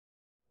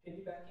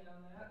piggybacking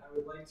on that, I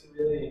would like to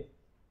really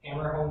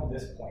hammer home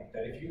this point,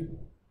 that if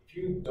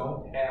you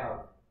don't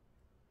have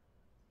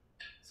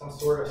some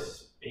sort of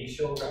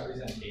spatial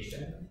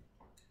representation,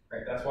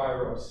 right? That's why I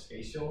wrote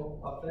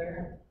spatial up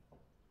there.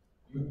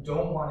 You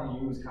don't want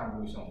to use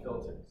convolutional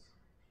filters.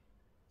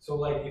 So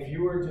like if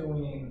you were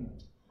doing,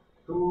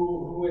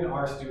 who in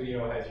our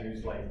studio has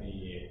used like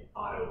the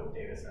auto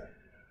data set?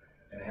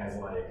 And it has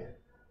like,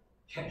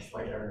 it's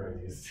like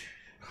everybody used.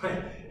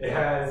 It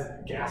has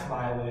gas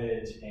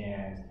mileage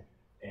and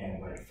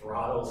like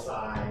throttle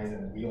size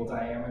and wheel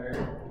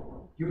diameter.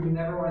 You would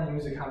never want to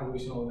use a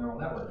convolutional neural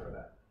network for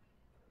that.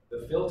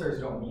 The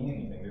filters don't mean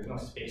anything. There's no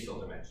spatial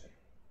dimension.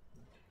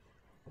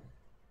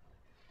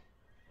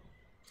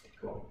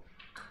 Cool.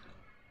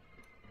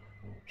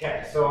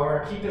 Okay, so I'm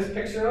going to keep this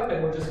picture up,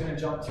 and we're just going to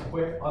jump to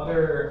quick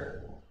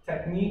other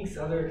techniques,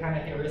 other kind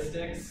of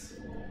heuristics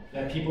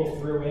that people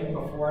threw in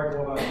before I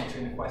go about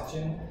answering the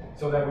question,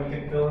 so that we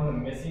can fill in the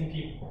missing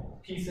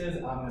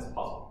pieces on this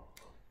puzzle.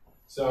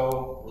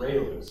 So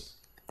ReLUs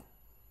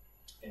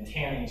and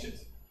tanh.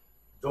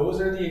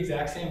 Those are the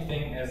exact same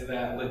thing as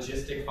that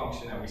logistic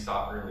function that we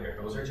saw earlier.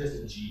 Those are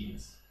just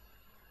G's.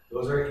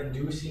 Those are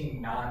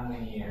inducing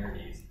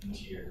nonlinearities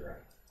into your graph.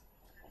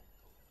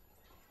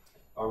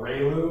 A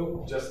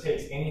ReLU just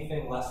takes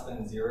anything less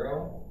than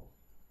 0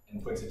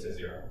 and puts it to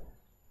 0. And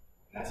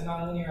that's a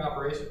nonlinear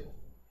operation.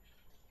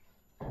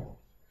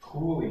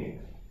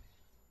 Pooling.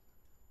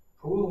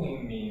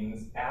 Pooling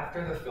means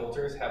after the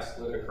filters have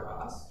slid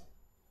across,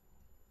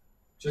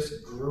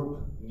 just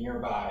group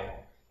nearby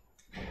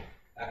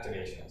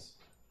activations.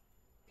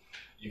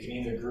 You can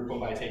either group them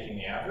by taking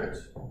the average,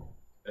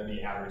 that'd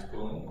be average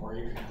pooling, or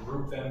you can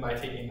group them by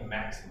taking the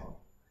maximum,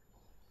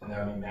 and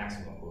that would be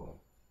maximum pooling.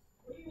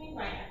 What do you mean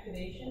by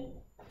activation?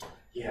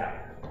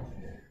 Yeah.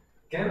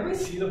 Can everybody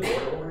see the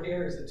board over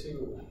here? Is it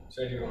too,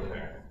 should I do it over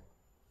there?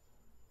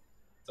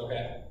 It's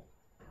okay.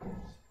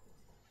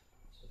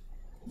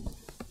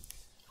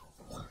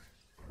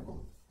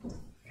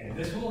 And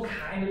this will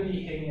kind of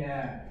be hitting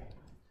at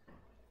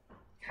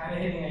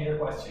your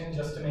question,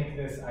 just to make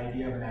this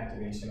idea of an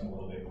activation a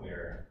little bit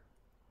clearer.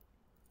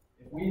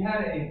 If we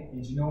had a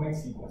genomic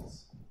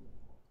sequence,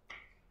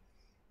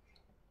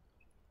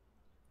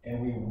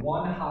 and we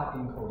one-hot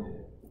encoded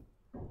it,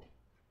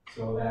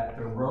 so that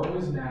the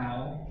rows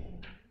now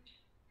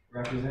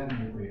represent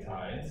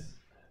nucleotides,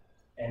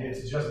 and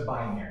it's just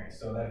binary,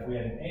 so that if we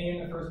had an A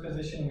in the first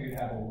position, we'd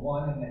have a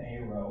 1 in the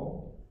A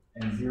row,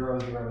 and 0,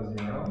 0,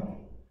 0.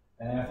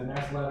 And if the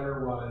next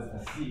letter was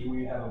a C,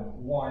 we'd have a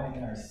 1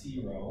 in our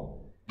C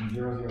row, and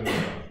 0, 0,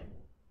 0.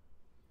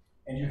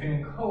 And you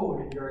can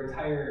encode your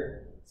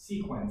entire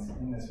sequence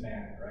in this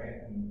manner,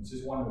 right? And it's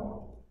just 1 to 1,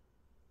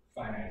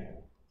 finite.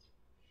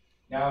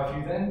 Now, if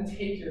you then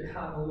take your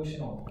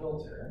convolutional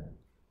filter,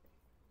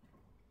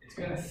 it's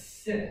going to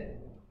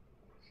sit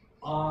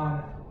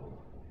on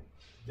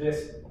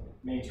this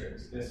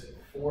matrix, this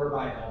 4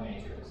 by L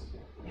matrix.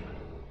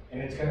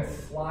 And it's going to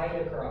slide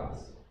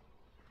across.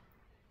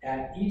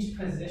 At each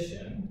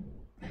position,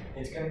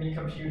 it's going to be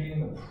computing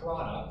the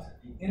product,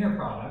 the inner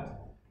product,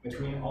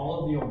 between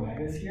all of the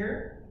omegas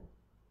here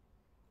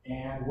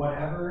and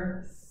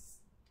whatever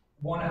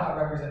one-hot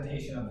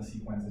representation of the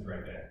sequence is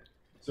right there.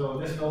 So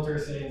this filter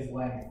says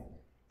length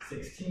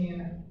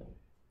 16,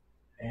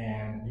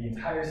 and the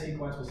entire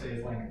sequence will say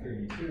is length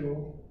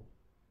 32.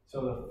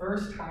 So the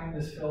first time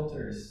this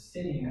filter is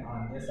sitting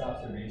on this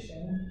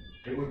observation,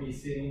 it would be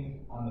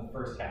sitting on the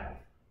first half.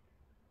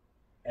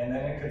 And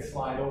then it could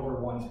slide over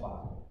 1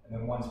 spot, and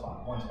then 1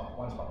 spot, 1 spot,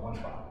 1 spot, 1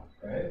 spot,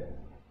 right?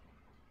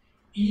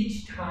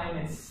 Each time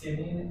it's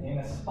sitting in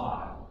a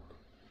spot,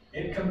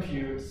 it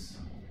computes,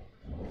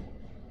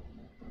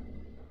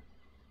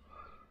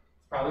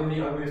 probably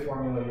the ugliest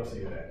formula you'll see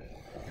today.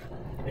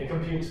 It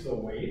computes the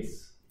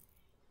weights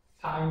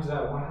times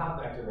that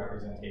one-hot vector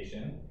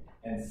representation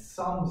and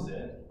sums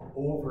it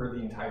over the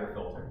entire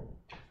filter.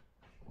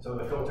 So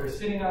the filter is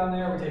sitting on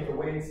there, we take the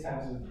weights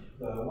times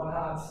the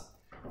one-hots,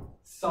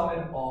 sum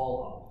it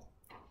all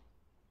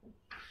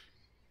up.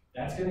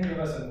 That's going to give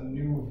us a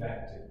new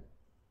vector.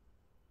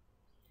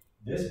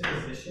 This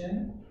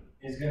position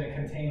is going to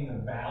contain the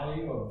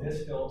value of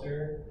this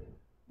filter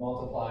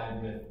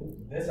multiplied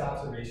with this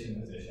observation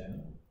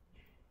position,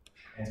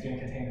 and it's going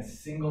to contain a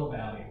single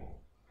value.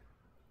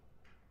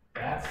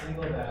 That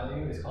single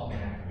value is called an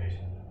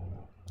activation.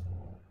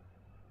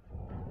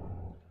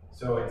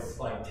 So it's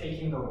like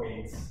taking the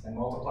weights and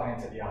multiplying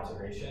it to the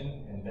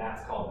observation, and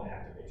that's called an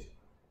activation.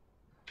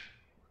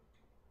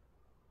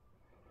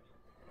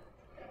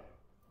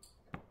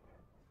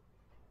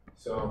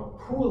 So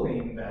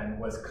pooling then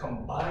was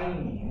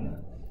combining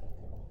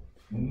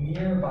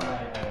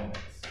nearby elements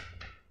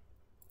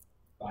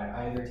by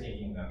either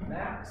taking the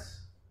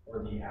max or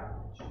the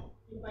average.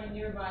 By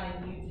nearby,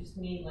 do you just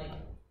mean like,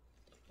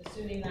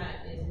 assuming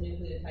that is a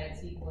nucleotide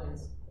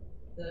sequence,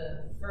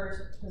 the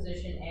first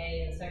position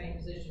A and the second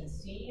position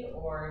C,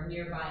 or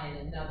nearby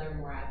in another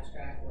more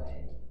abstract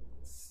way?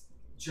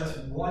 Just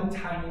one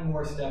tiny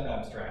more step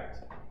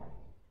abstract.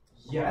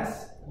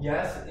 Yes,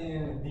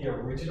 in the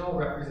original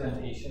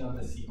representation of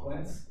the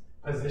sequence,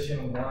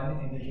 position 1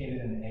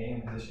 indicated an A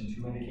and position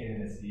 2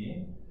 indicated a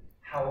C.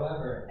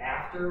 However,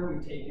 after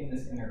we've taken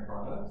this inner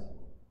product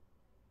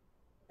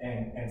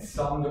and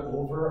summed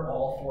over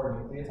all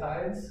 4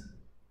 nucleotides,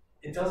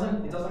 it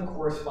doesn't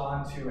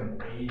correspond to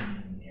an A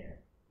being here.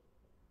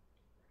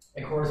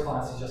 It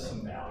corresponds to just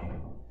some value.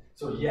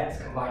 So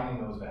yes,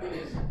 combining those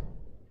values.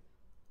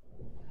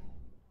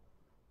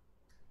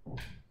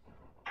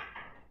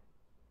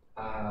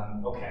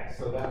 Okay,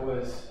 so that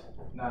was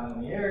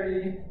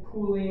nonlinearity,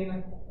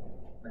 pooling.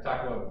 We're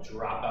talking about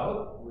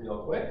dropout real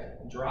quick.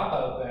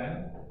 Dropout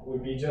then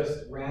would be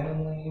just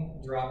randomly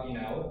dropping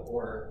out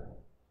or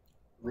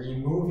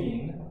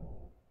removing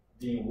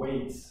the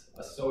weights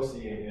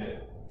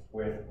associated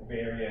with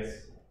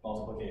various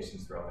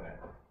multiplications throughout the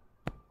network.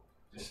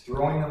 Just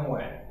throwing them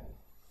away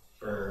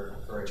for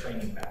a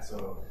training path.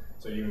 So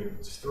you would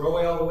just throw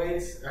away all the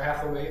weights, or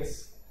half the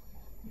weights,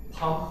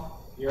 pump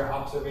your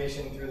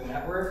observation through the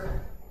network,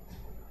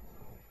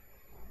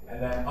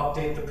 and then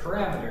update the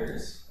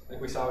parameters, like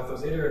we saw with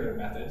those iterative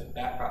methods,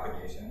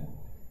 backpropagation.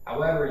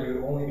 However, you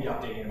would only be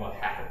updating about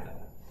half of them.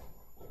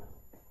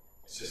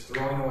 It's just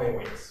throwing away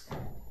weights.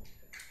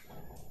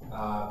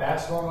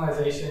 Batch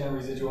normalization and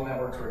residual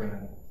networks we're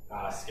going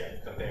to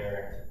skip, but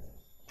there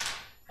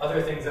are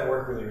other things that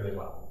work really, really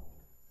well.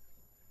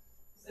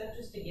 Is that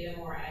just to get a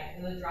more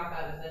accurate, the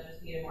dropout, is that just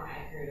to get a more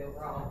accurate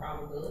overall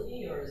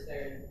probability, or is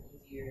there an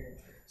easier?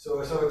 So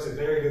it's a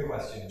very good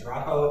question.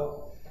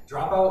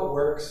 Dropout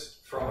works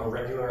from a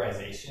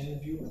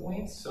regularization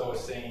viewpoint, so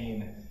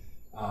saying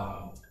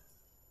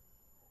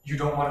you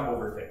don't want to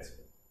overfit.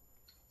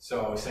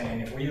 So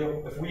saying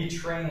if we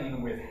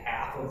train with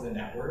half of the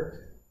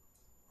network,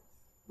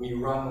 we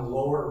run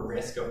lower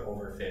risk of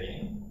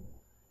overfitting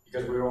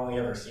because we're only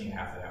ever seeing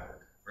half the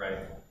network,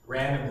 right?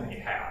 Randomly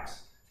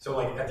halves. So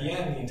like at the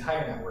end, the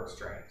entire network's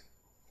trained,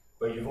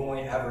 but you've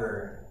only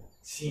ever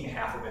seen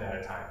half of it at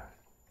a time.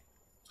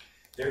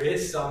 There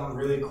is some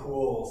really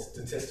cool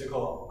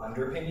statistical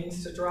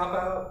underpinnings to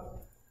dropout.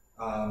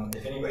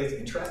 If anybody's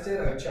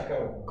interested, I would check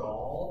out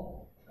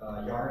Gall,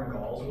 Yarn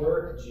Gall's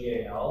work,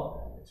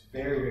 GAL. It's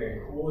very,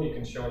 very cool. You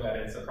can show that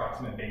it's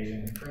approximate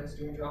Bayesian inference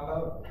doing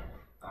dropout.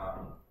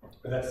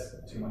 But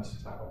that's too much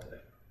to talk about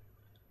today.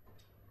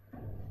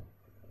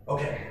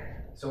 Okay,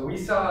 so we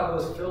saw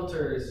those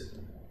filters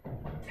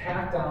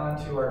tacked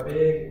on to our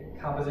big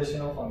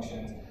compositional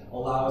functions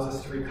allows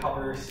us to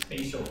recover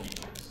spatial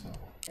features.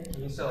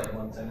 Can you say like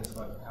one sentence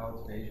about how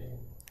it's Bayesian?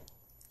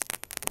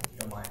 If you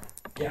don't mind.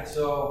 Yeah,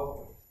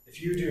 so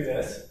if you do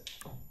this,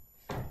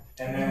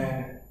 and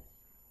then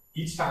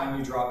each time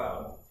you drop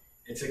out,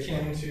 it's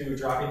akin to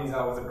dropping these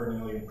out with a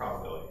Bernoulli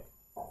probability.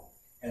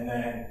 And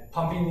then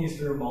pumping these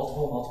through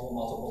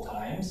multiple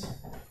times,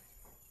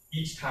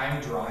 each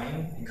time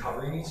drying and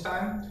covering each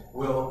time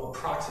will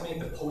approximate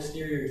the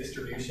posterior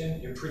distribution,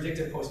 your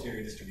predicted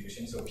posterior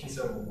distribution, so a piece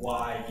of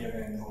y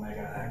given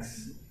omega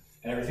x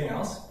and everything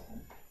else,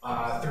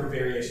 through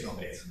variational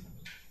base.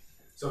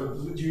 So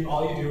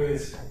all you do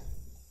is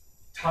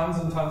tons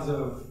and tons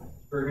of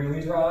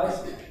Bernoulli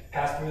draws,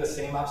 pass through the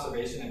same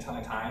observation a ton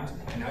of times,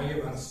 and now you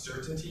have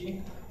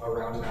uncertainty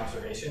around an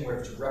observation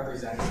which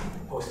represents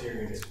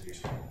posterior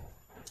distribution.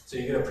 So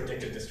you get a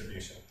predicted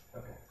distribution.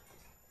 Okay,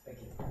 thank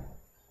you.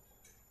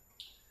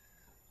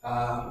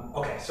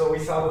 Okay, so we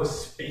saw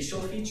those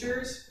spatial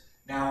features.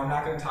 Now I'm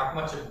not going to talk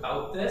much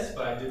about this,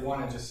 but I did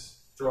want to just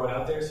throw it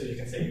out there so you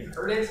can say you've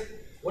heard it.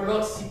 What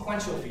about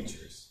sequential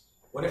features?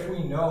 What if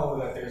we know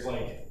that there's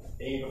like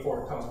A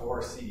before it comes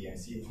before C and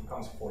C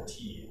comes before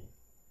T?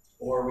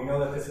 Or we know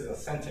that this is a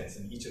sentence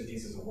and each of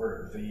these is a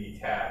word. The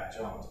cat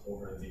jumped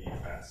over the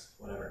fence,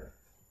 whatever.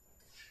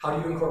 How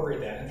do you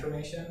incorporate that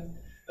information?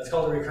 That's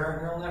called a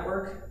recurrent neural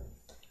network.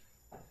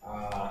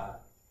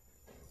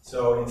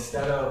 So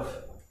instead of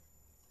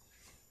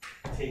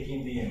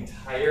taking the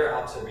entire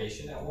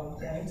observation at one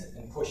point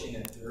and pushing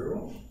it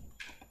through,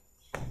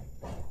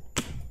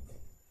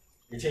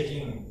 you're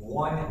taking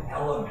one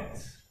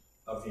element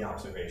of the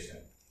observation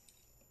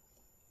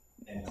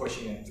and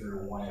pushing it through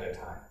one at a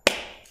time.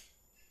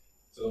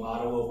 So the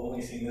model will have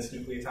only seen this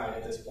nucleotide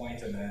at this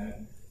point, and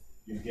then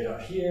you get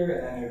up here,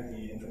 and then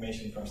the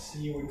information from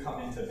C would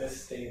come into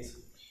this state.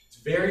 It's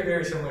very,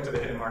 very similar to the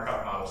hidden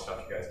Markov model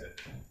stuff you guys did.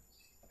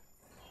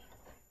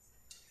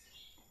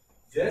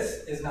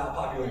 This is not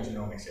popular in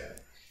genomics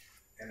yet,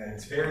 and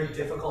it's very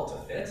difficult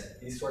to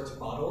fit these sorts of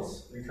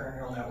models, recurrent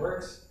neural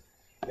networks.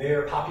 They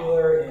are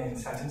popular in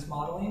sentence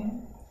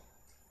modeling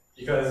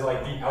because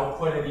like the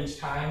output at each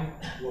time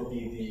will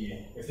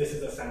be if this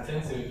is a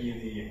sentence, it would be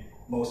the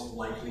most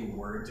likely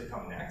word to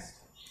come next,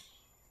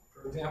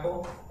 for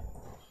example.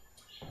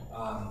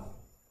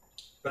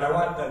 But I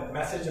want the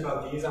message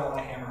about these I want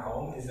to hammer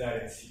home is that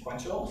it's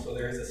sequential. So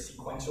there is a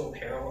sequential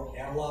parallel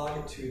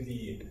analog to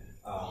the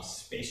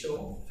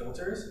spatial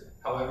filters.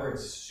 However,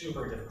 it's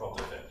super difficult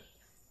to fit.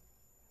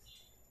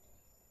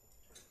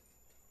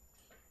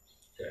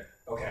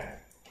 Okay.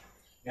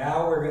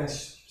 Now we're going to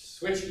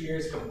switch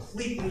gears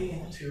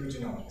completely to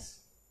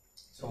genomics.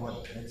 So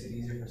what makes it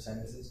easier for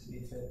sentences to be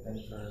fit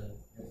than for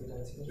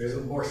nucleotide sequences?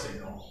 There's more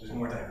signal, there's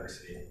more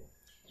diversity.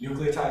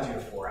 Nucleotides, you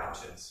have 4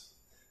 options.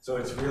 So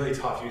it's really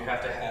tough. You'd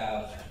have to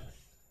have,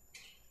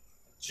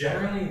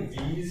 generally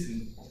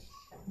these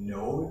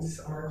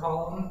nodes, I'm gonna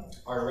call them,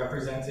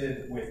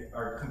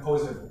 are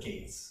composed of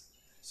gates.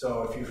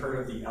 So if you've heard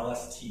of the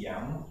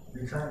LSTM,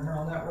 recurrent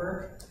neural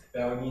network,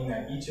 that would mean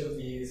that each of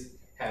these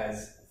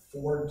has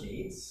 4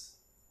 gates,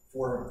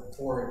 four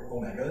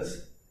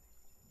omegas,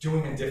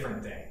 doing a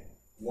different thing.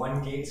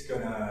 One gate's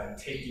gonna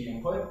take the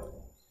input,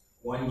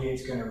 one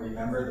gate's gonna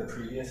remember the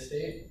previous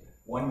state,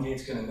 one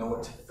gate's gonna know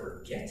what to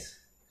forget,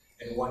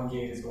 and one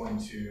gate is going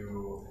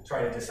to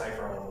try to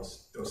decipher all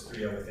those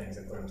 3 other things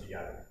and put them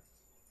together.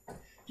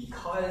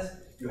 Because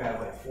you have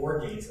like 4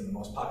 gates in the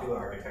most popular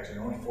architecture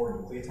and only 4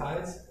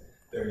 nucleotides,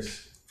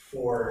 there's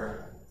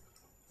 4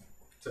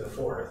 to the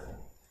 4th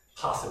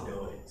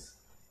possibilities.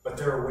 But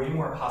there are way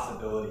more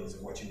possibilities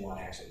of what you want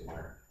to actually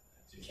learn.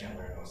 So you can't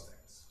learn those things.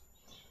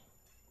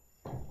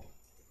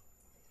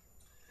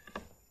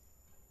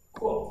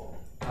 Cool.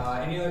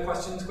 Any other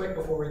questions quick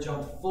before we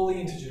jump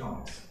fully into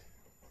genomics?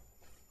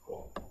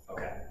 Cool.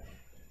 Okay.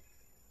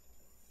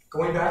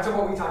 Going back to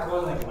what we talked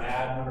about in like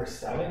lab number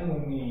 7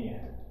 when we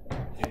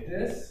did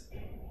this,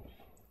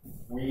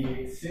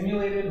 we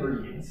simulated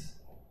reads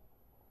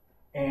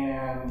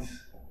and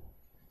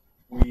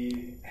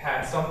we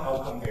had some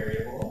outcome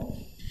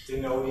variable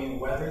denoting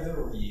whether the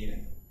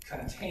read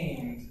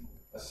contained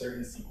a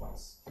certain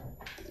sequence.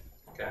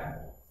 Okay?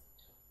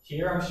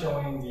 Here I'm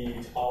showing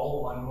the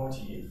tall 1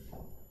 motif.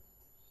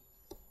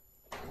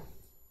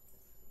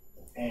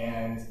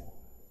 And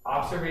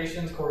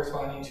observations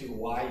corresponding to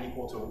y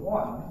equal to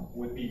 1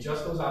 would be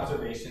just those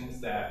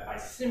observations that I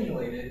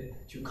simulated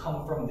to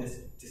come from this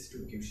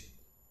distribution.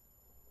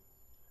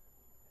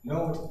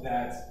 Note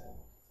that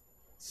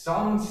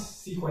some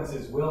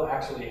sequences will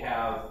actually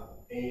have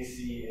A,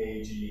 C,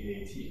 A,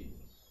 G, A, T,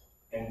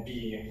 and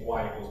B,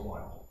 y equals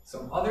 1.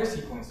 Some other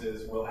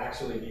sequences will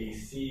actually be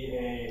C,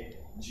 A,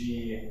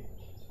 G,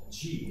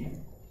 G,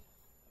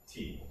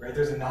 T, right?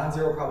 There's a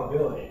non-zero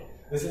probability.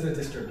 This is a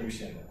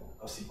distribution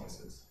of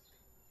sequences.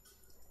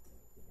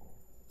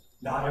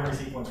 Not every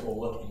sequence will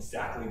look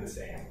exactly the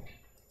same.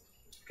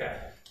 Okay,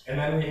 and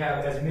then we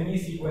have as many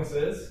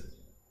sequences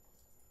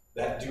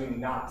that do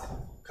not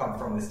come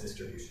from this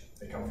distribution.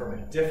 They come from a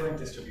different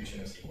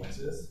distribution of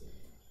sequences.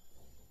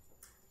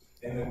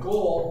 And the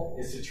goal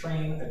is to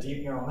train a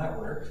deep neural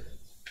network,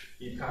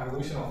 deep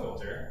convolutional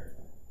filter,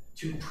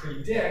 to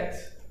predict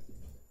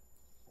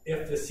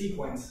if the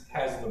sequence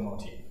has the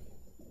motif.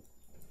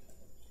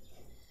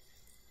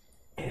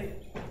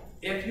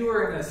 If you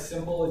were in a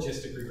simple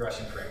logistic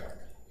regression framework,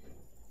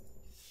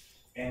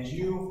 and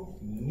you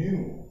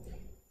knew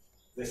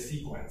the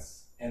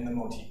sequence and the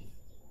motif,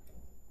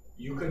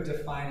 you could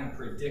define a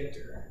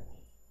predictor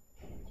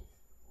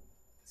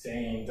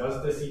saying,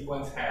 does the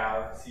sequence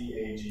have C,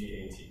 A,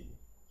 G, A, T?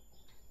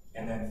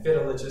 And then fit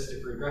a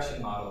logistic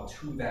regression model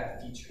to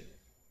that feature.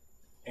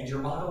 And your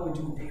model would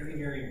do very,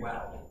 very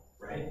well,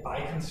 right?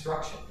 By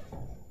construction,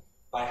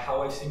 by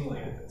how I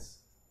simulated this.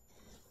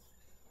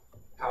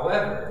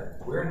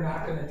 However, we're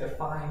not going to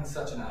define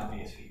such an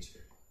obvious feature.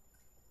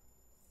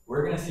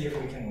 We're going to see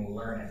if we can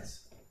learn it.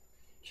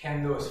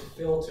 Can those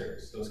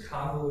filters, those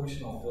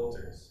convolutional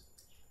filters,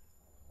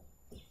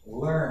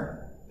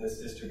 learn this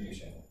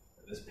distribution,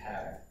 this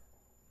pattern?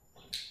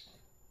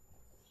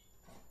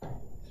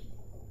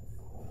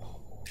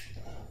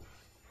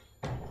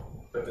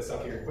 Put this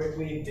up here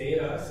quickly.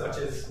 Data such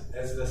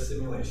as the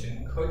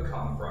simulation could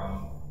come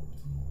from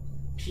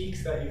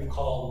peaks that you've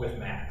called with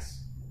max.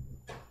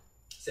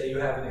 Say you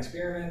have an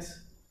experiment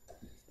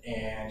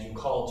and you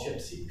call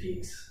chip-seq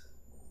peaks.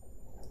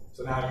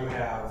 So now you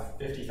have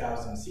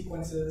 50,000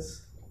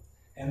 sequences,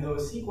 and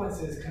those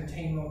sequences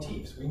contain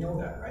motifs. We know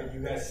that, right? You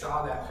guys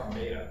saw that from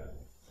data.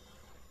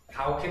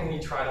 How can we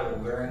try to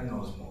learn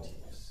those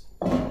motifs?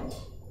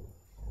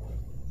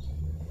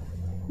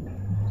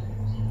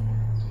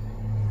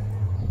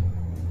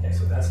 Okay,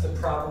 so that's the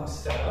problem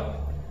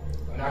setup.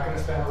 I'm not going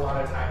to spend a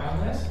lot of time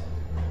on this.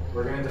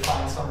 We're going to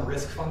define some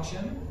risk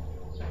function.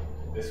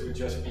 This would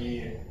just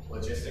be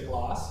logistic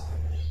loss,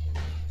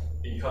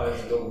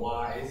 because the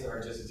y's are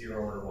just 0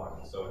 or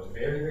 1. So it's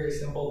very, very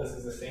simple. This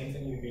is the same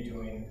thing you'd be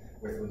doing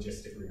with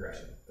logistic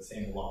regression, the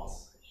same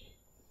loss.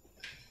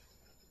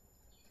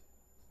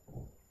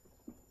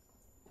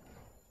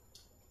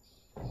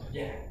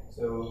 Yeah.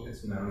 So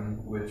it's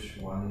known which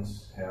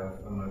ones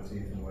have a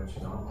motif and which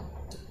don't?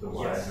 The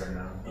y's are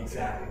known?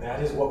 Exactly. That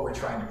is what we're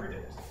trying to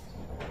predict.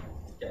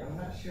 Yeah, I'm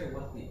not sure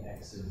what the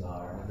x's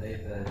are. Are they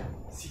the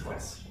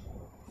Sequence.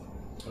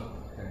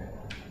 okay?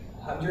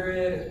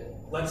 100,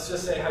 let's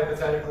just say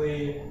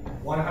hypothetically,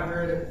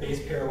 100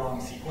 base pair long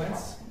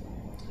sequence.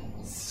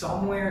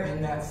 Somewhere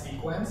in that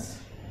sequence,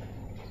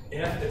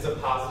 if it's a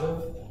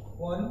positive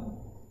one,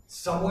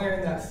 somewhere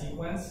in that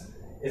sequence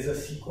is a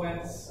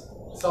sequence,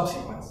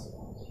 subsequence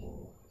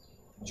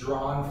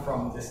drawn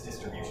from this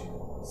distribution,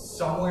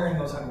 somewhere in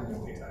those 100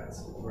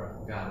 nucleotides.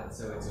 Right, got it.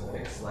 So it's a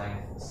fixed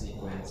length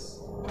sequence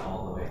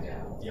all the way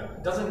down. Yeah,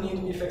 it doesn't need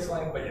to be fixed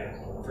length, but yeah,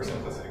 for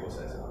simplicity we'll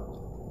say so.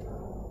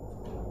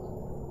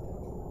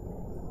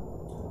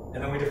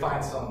 And then we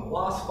define some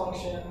loss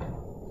function,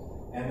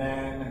 and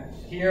then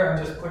here I'm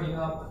just putting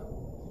up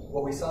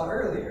what we saw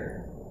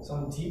earlier,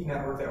 some deep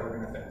network that we're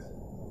going to fit.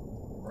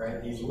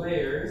 Right, these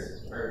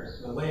layers, or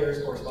the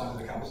layers correspond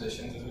to the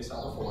compositions as we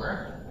saw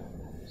before.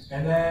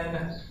 And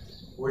then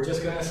we're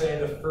just going to say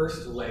the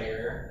first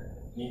layer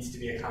needs to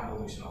be a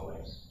convolutional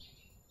layer.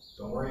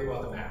 Don't worry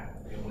about the math.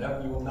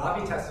 You will not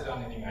be tested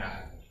on any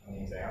math on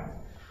the exam,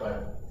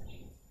 but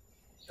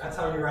that's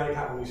how you write a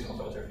convolutional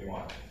filter if you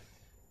want.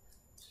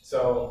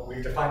 So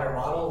we've defined our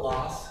model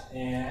loss,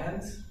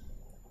 and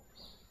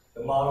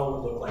the model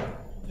would look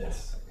like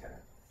this. Okay.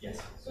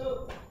 Yes?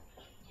 So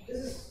this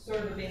is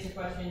sort of a basic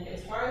question.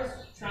 As far as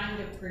trying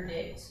to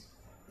predict,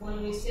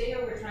 when we say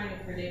that we're trying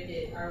to predict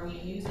it, are we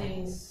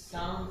using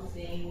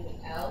something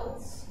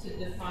else to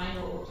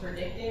define what we're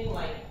predicting?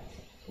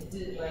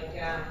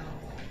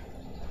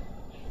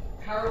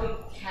 How are we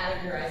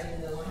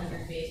categorizing the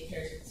 100 base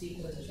pairs of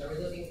sequences? Are we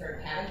looking for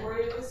a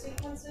category of the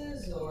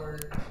sequences, or?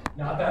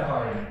 Not that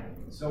hard.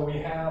 So we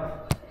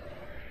have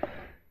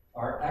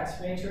our X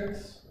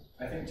matrix.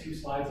 I think 2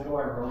 slides ago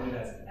I wrote it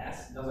as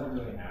S. Doesn't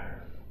really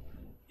matter.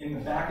 In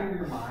the back of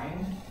your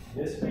mind,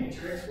 this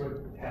matrix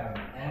would have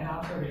n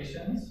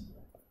observations.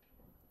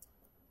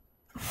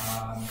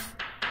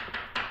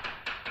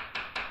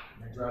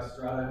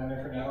 Draw that in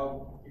there for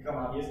now, become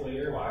obvious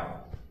later why.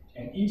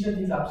 And each of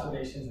these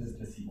observations is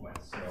the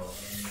sequence. So A,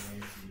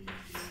 C,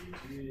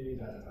 D, G,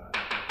 da, da, da.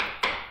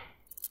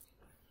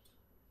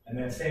 And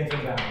then same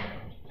thing down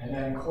here. And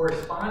then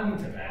corresponding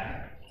to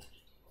that,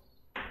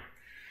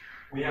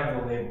 we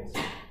have the labels.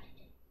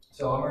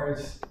 So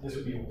this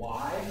would be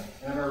Y,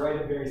 and I'm going to write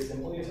it very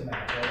simply as a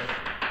match. Right?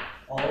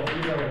 All of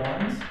these are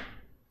 1s,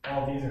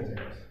 all of these are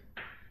 0s.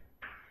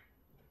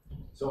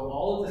 So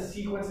all of the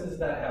sequences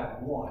that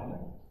have 1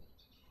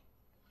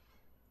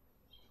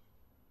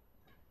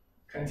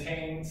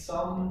 contain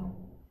some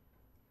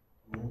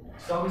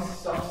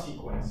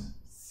subsequence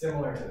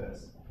similar to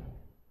this.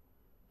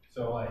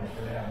 So like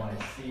we're gonna have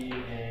like C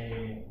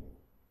A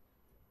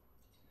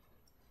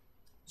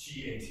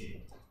G A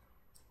T.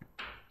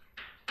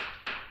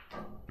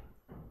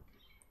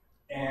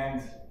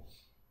 And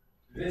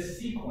this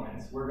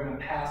sequence we're gonna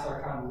pass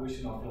our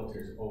convolutional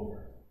filters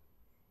over.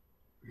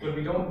 Because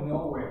we don't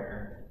know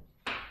where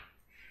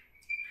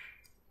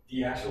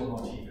the actual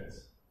motif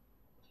is.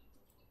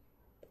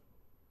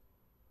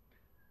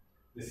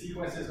 The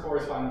sequences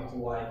corresponding to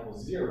y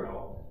equals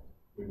 0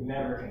 would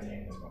never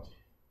contain this motif.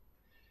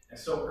 And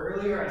so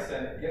earlier I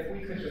said if we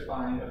could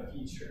define a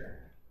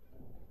feature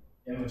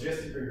in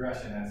logistic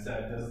regression that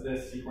said, does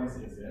this sequence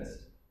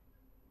exist?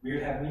 We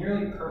would have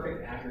nearly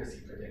perfect accuracy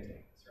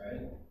predicting this,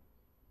 right?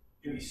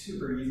 It would be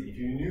super easy if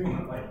you knew,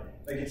 like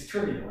it's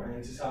trivial, right?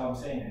 It's just how I'm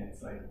saying it.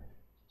 It's like,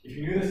 if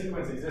you knew the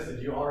sequence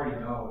existed, you already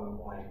know that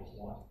y equals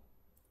 1.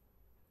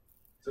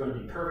 So it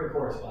would be perfect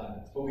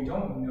correspondence, but we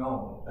don't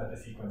know that the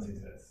sequence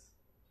exists.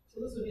 So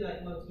this would be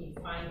like motif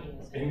finding.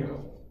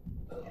 Bingo.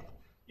 Okay.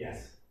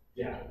 Yes.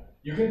 Yeah.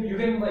 You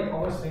can like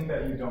almost think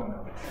that you don't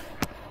know.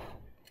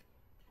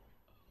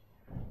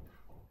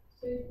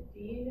 So do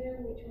you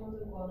know which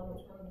ones are 1 and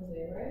which ones are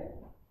 0?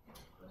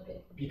 Okay.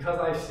 Because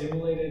I've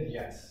simulated,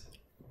 yes.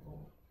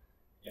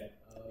 Yeah.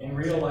 In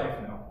real life,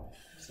 no.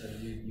 So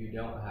you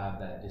don't have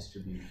that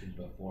distribution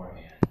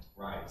beforehand.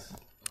 Right.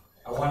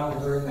 I want to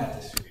learn that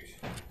distribution.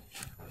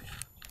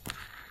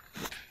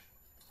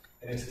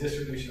 And it's a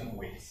distribution of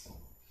weights.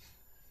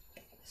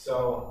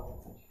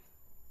 So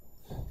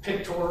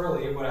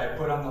pictorially, what I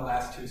put on the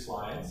last 2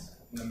 slides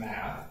in the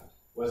math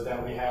was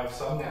that we have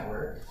some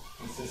network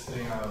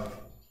consisting of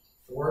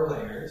 4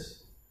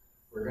 layers.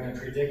 We're going to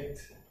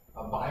predict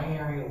a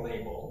binary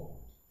label,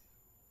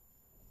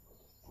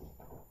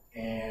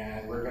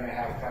 and we're going to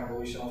have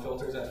convolutional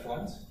filters at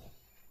front.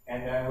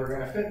 And then we're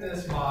going to fit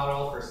this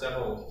model for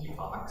several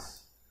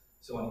epochs.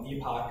 So an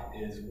epoch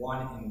is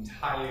one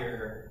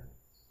entire,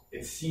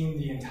 it's seen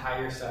the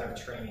entire set of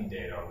training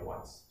data at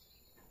once.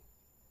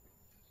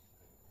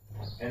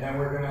 And then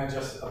we're going to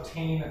just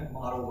obtain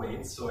model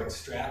weights, so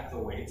extract the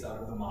weights out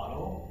of the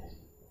model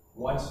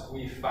once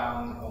we've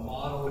found a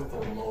model with the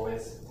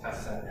lowest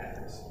test set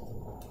accuracy.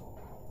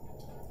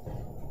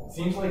 It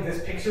seems like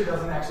this picture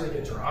doesn't actually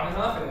get drawn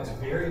enough, and it's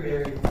very,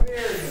 very,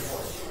 very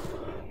important.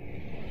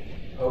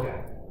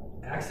 Okay,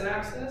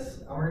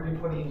 x-axis, I'm going to be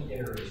putting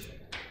iteration.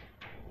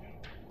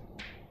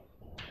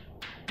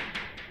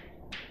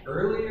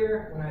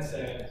 Earlier, when I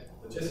said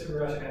logistic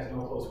regression has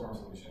no closed form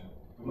solution,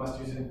 we must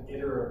use an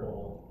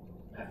iterable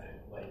method,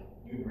 like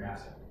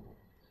Newton-Raphson.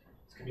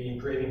 This could be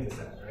gradient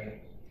descent,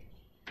 right?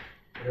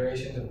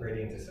 Iterations of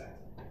gradient descent.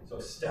 So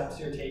steps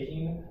you're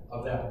taking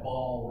of that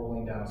ball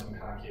rolling down some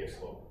concave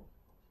slope.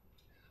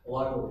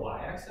 Along the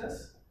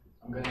y-axis,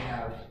 I'm going to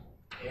have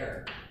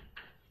error.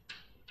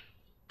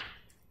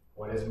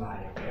 What is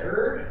my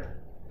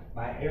error?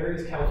 My error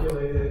is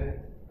calculated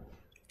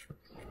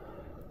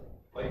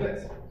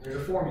this. There's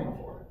a formula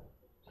for it.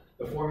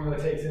 The formula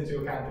takes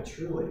into account the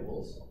true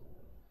labels,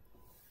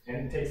 and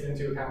it takes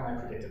into account my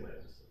predicted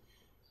labels.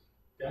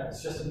 Yeah,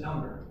 it's just a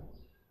number.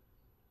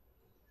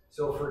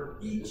 So for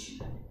each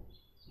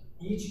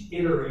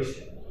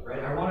iteration,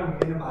 right, I want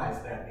to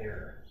minimize that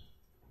error.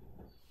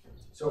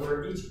 So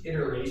for each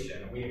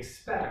iteration, we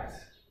expect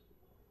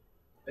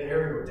the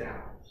error to go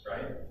down,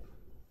 right?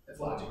 That's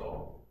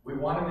logical. We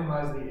want to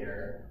minimize the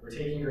error. We're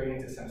taking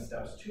gradient descent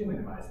steps to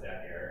minimize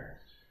that error.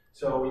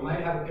 So we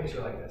might have a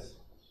picture like this.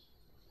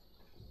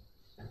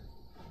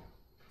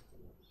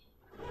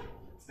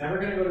 It's never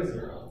going to go to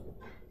 0,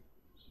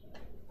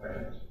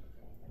 right?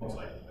 Most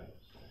likely.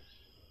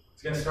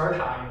 It's going to start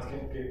high,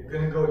 and it's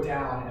going to go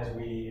down as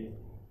we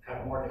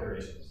have more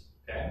iterations,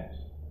 okay?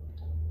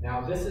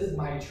 Now this is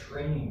my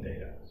training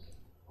data.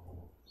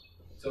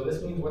 So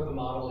this means what the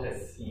model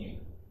has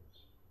seen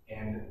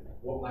and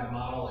what my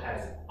model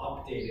has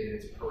updated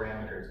its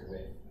parameters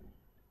with.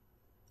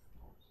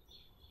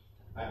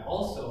 I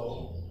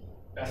also,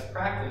 best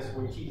practice,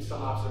 would keep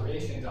some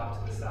observations off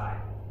to the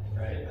side,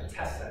 right? A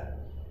test set.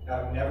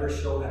 I would never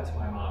show that to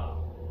my model.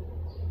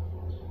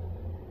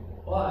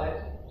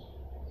 But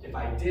if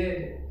I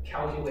did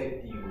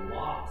calculate the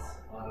loss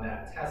on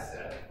that test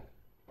set,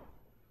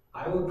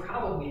 I would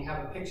probably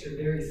have a picture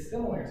very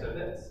similar to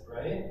this,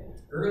 right?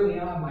 Early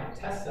on, my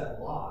test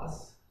set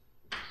loss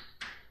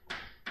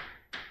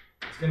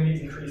is going to be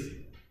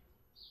decreasing.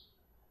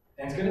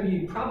 And it's going to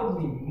be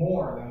probably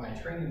more than my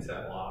training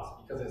set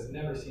loss because it's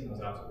never seen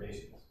those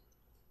observations.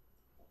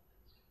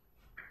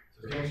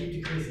 So it's going to keep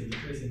decreasing,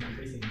 decreasing,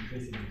 decreasing,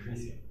 decreasing,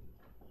 decreasing.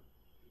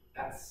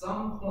 At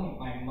some point,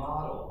 my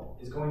model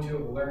is going to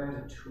have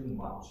learned too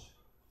much.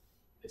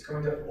 It's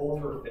going to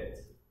overfit.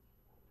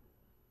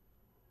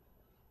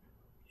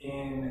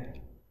 In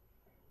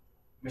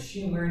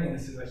machine learning,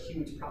 this is a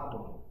huge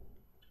problem.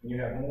 When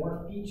you have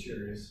more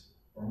features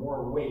or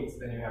more weights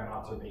than you have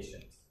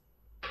observations,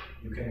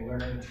 you can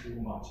learn too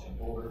much and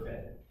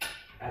overfit.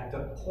 At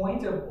the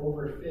point of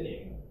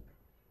overfitting,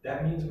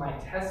 that means my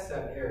test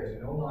set error is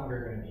no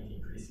longer going to be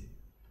decreasing.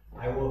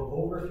 I will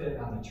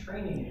overfit on the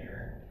training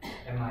error,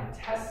 and my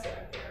test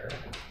set error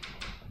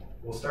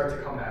will start to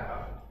come back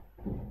up.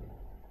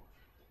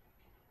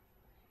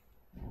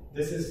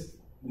 This is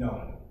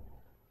known.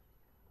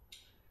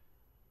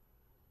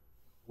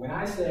 When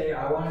I say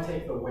I want to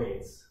take the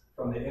weights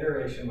from the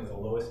iteration with the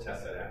lowest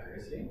test set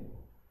accuracy,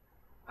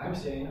 I'm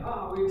saying,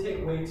 oh, we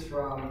take weights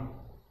from,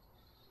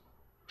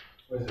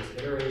 what is this,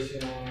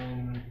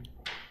 iteration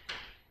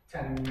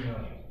 10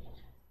 million,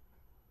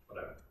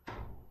 whatever.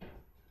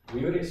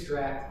 We would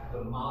extract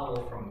the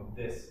model from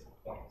this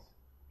point.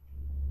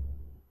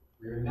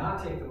 We would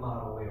not take the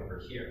model way over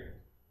here.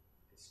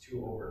 It's too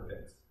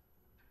overfit.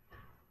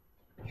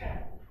 Okay.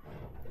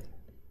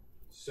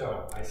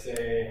 So I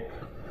say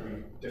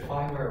we've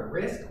defined our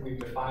risk, we've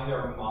defined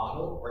our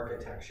model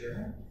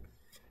architecture,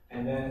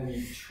 and then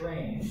we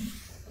train,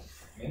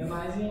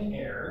 minimizing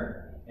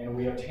error, and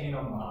we obtain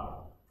a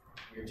model.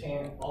 We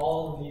obtain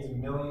all of these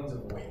millions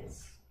of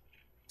weights.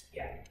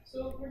 Yeah.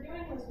 So if we're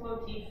doing this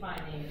motif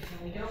finding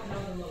and we don't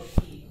know the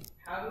motif,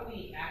 how do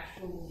we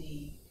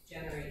actually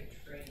generate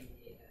training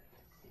data?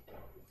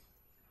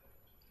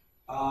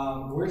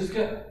 We're just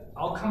gonna,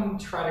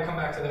 try to come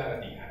back to that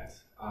at the end.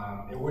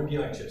 It would be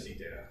like chip-seq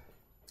data.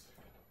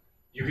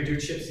 You could do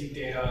chip-seq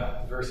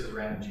data versus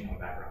random genome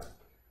background.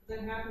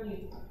 Then how can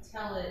you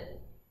tell it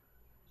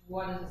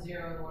what is a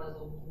 0 and what is a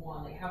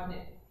 1? Like how can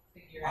it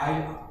figure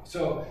out?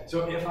 So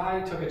if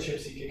I took a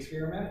chip-seq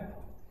experiment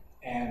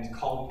and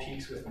called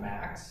peaks with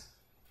max,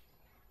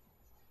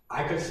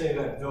 I could say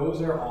that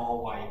those are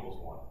all y equals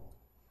 1.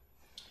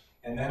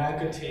 And then I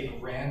could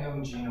take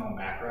random genome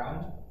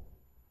background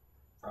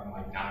from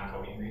like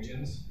non-coding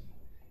regions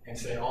and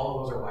say all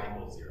of those are y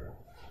equals 0.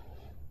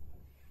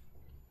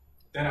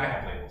 Then I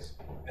have labels,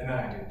 and then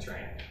I do the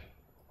training.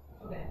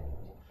 Okay.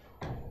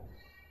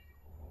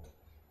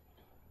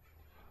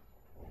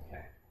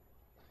 Okay.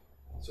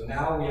 So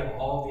now we have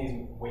all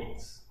these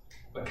weights.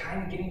 But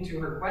kind of getting to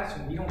her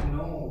question, we don't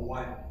know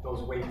what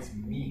those weights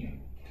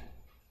mean.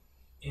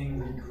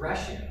 In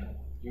regression,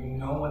 you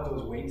know what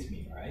those weights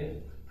mean, right?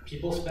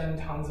 People spend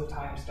tons of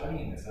time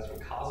studying this. That's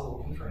what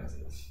causal inference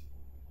is.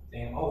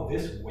 Saying, oh,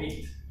 this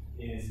weight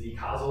is the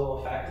causal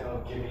effect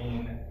of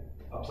giving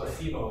a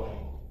placebo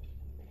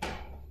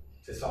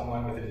to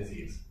someone with a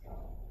disease.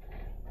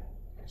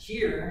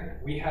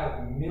 Here, we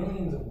have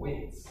millions of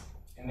weights,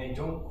 and they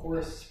don't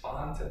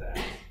correspond to that.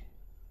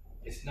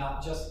 It's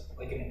not just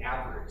like an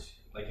average,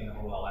 like in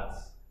OLS.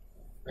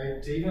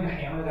 Right? To even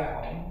hammer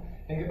that home,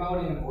 think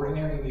about in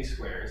ordinary least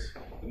squares,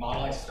 the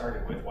model I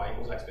started with, y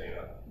equals x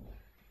beta.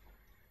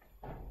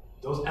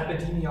 Those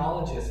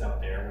epidemiologists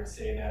out there would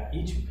say that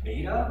each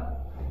beta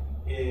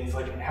is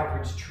like an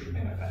average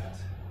treatment effect.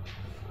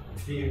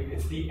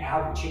 It's the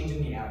average, change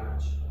in the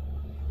average.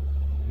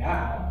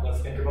 Now,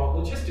 let's think about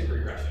logistic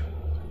regression.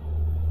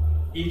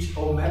 Each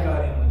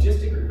omega in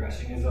logistic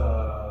regression is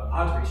a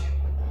odds ratio,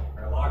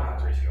 or a log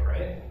odds ratio,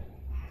 right?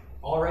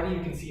 Already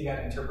you can see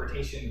that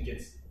interpretation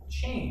gets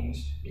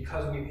changed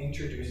because we've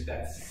introduced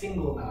that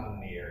single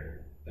nonlinearity,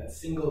 that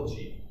single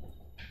G.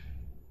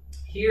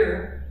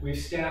 Here, we've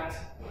stacked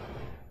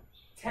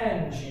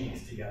 10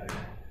 G's together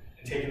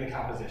and taken the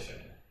composition.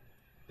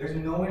 There's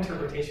no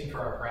interpretation for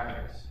our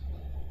parameters.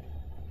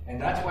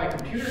 And that's why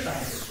computer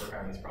scientists work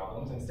on these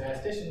problems and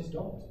statisticians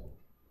don't.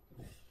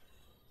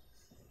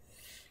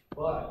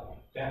 But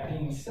that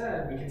being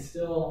said, we can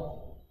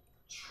still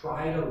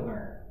try to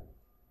learn,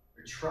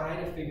 or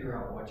try to figure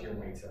out what your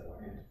weights have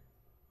learned.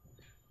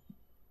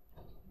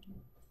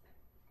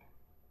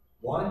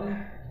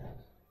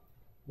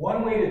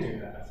 One way to do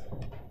that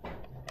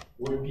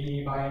would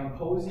be by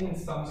imposing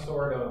some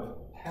sort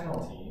of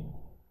penalty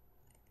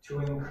to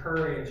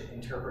encourage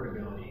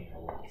interpretability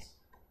in weights.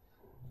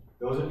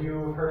 Those of you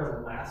who've heard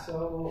of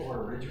lasso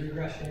or ridge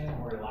regression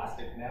or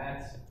elastic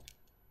net,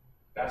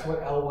 that's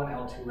what L1,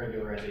 L2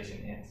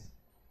 regularization is.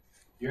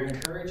 You're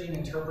encouraging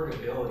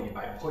interpretability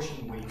by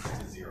pushing weights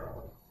to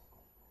 0.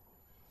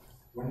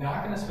 We're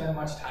not going to spend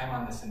much time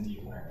on this in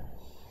deep learning.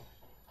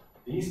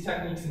 These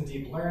techniques in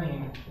deep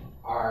learning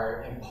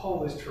are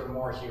imposed for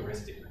more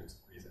heuristic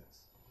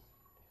reasons,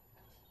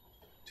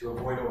 to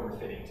avoid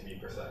overfitting, to be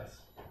precise.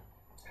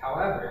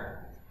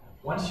 However,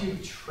 once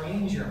you've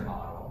trained your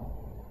model,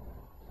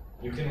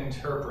 you can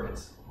interpret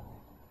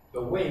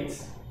the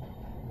weights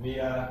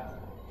via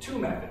 2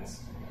 methods,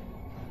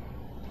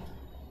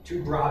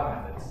 2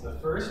 broad methods. The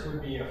first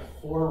would be a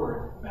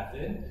forward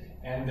method,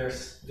 and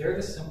they're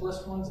the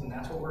simplest ones, and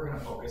that's what we're going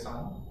to focus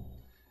on.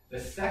 The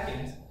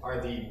second are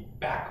the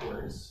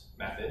backwards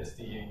methods,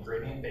 the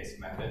gradient-based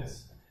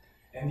methods.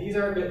 And these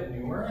are a bit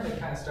newer. They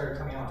kind of started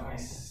coming out in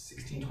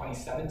 2016,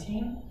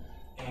 2017.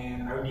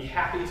 And I would be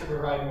happy to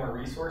provide more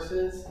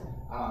resources.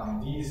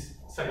 These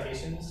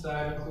citations that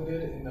I've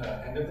included in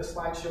the end of the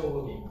slideshow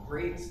will be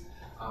great.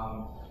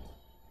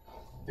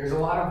 There's a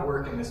lot of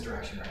work in this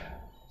direction right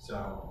now.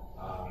 So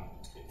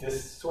if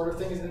this sort of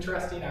thing is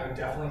interesting, I would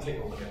definitely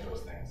take a look at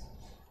those things.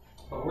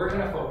 But we're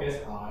going to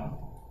focus on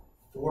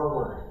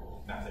forward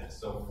methods,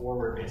 so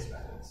forward-based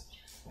methods.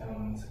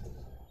 And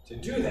to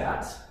do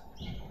that,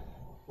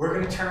 we're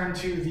going to turn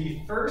to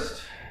the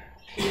first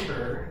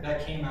paper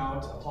that came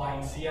out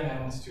applying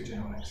CNNs to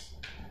genomics.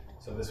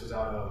 So this was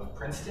out of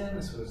Princeton.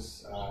 This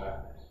was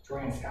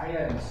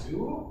Troyanskaya and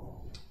Zhu.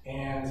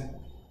 And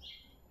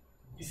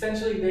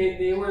essentially,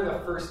 they were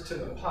the first to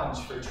the punch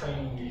for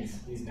training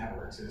these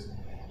networks.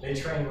 They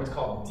trained what's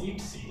called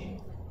deep C.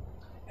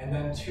 And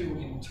then to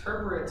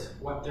interpret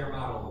what their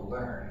model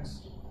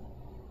learns,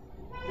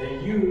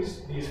 they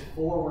use these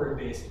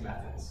forward-based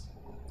methods.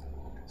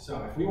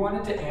 So if we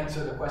wanted to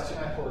answer the question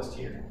I posed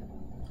here,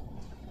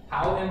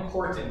 how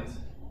important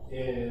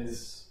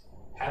is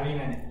having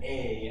an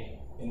A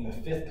in the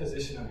 5th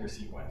position of your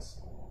sequence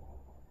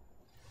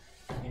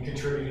and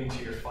contributing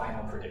to your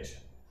final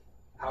prediction?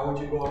 How would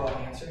you go about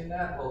answering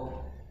that?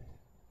 Well,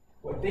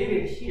 what they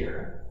did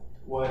here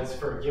was,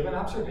 for a given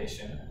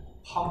observation,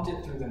 pumped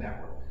it through the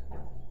network,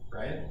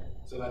 right?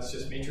 So that's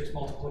just matrix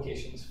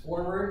multiplications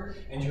forward,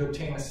 and you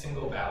obtain a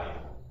single value.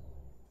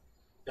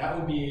 That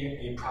would be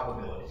a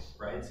probability,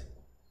 right?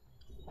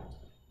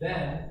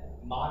 Then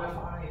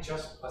modify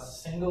just a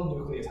single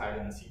nucleotide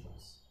in the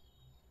sequence.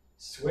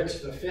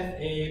 Switch the 5th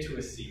A to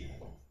a C.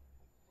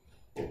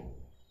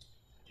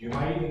 You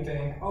might even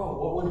think, oh,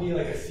 what would be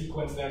like a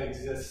sequence that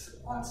exists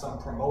on some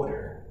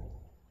promoter?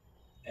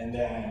 And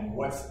then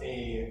what's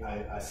a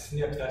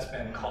SNP that's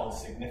been called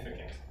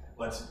significant?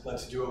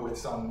 Let's do it with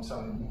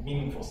some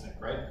meaningful SNP,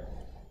 right?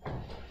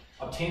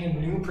 Obtain a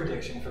new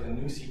prediction for the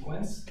new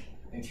sequence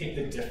and take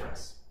the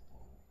difference.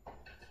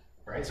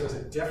 Right? So it's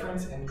a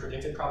difference in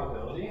predicted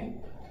probability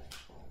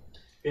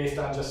based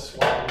on just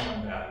swapping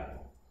one value.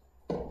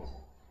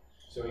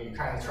 So you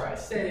kind of try to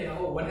say,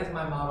 oh, what has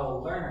my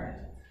model learned?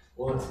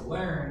 Well, it's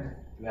learned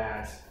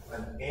that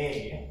an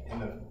A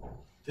in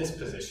this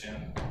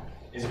position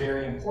is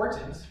very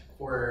important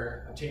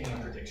for obtaining a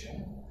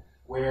prediction,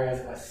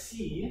 whereas a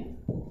C,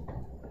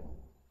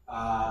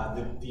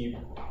 the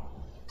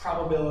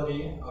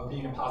probability of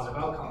being a positive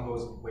outcome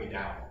goes way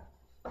down.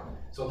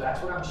 So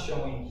that's what I'm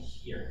showing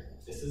here.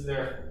 This is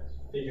their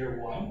figure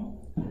 1.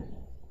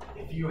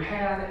 If you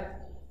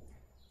had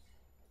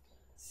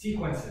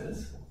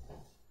sequences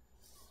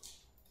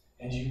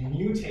and you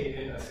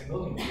mutated a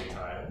single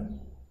nucleotide,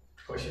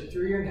 push it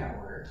through your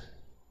network,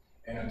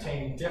 and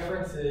obtain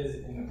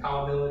differences in the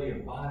probability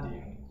of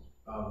binding,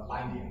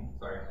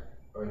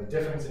 or the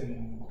difference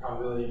in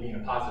probability of being a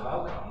positive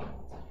outcome,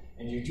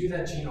 and you do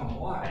that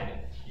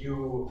genome-wide,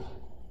 you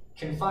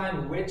can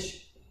find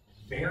which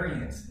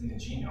variants in the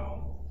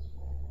genome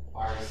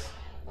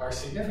are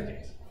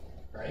significant,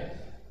 right?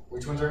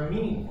 Which ones are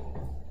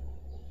meaningful.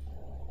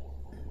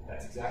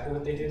 That's exactly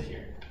what they did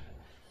here.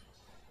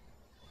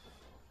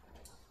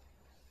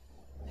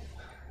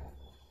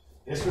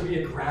 This would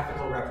be a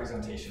graphical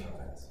representation of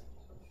that.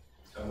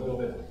 So a little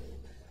bit.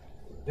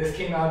 This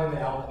came out in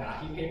the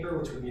Al-Nahi paper,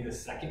 which would be the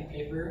second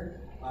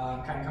paper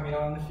kind of coming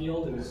out in the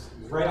field. It was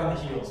right on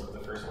the heels of the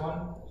first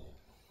one.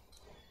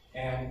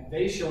 And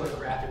they show it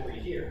graphically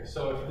here.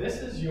 So if this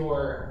is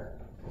your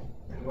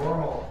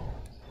normal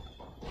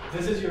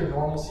this is your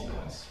normal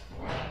sequence.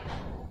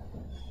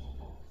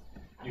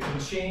 You can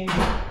change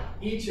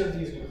each of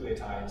these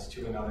nucleotides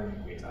to another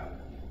nucleotide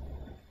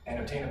and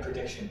obtain a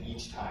prediction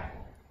each time.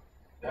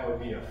 That would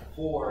be a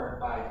 4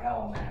 by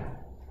L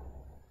map.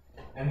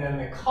 And then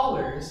the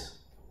colors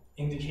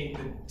indicate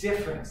the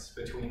difference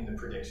between the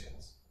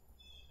predictions.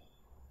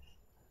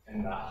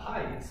 And the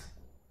height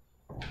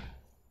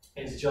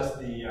is just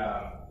the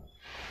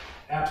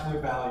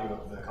absolute value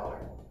of the color.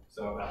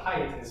 So the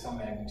height is some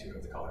magnitude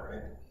of the color,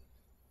 right?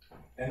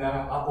 And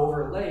then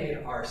overlaid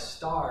are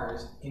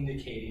stars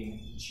indicating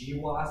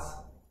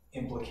GWAS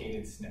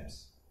implicated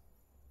SNPs.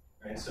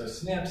 Right? So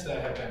SNPs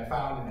that have been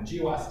found in the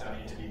GWAS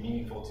study to be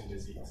meaningful to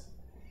disease.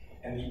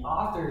 And the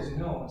authors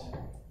note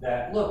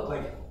that, look,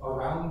 like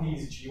around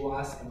these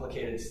GWAS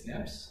implicated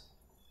SNPs,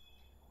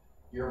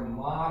 your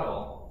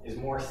model is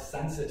more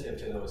sensitive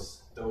to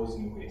those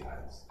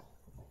nucleotides.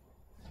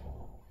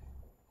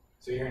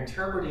 So you're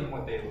interpreting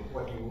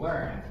what you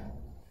learned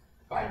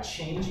by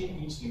changing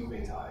each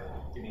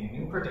nucleotide, giving a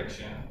new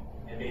prediction,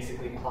 and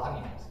basically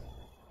plotting it.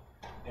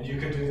 And you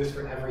could do this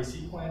for every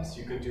sequence.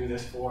 You could do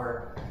this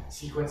for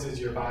sequences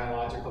your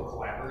biological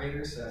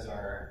collaborator says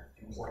are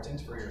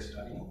important for your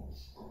study.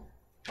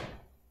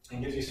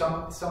 And gives you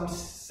some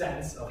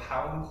sense of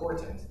how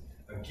important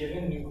a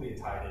given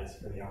nucleotide is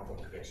for the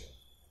output prediction.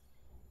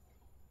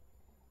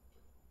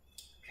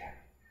 Okay.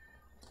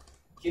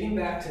 Getting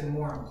back to the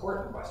more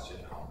important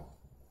question now.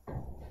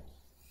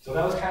 So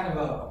that was kind of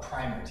a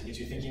primer to get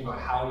you thinking about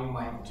how you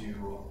might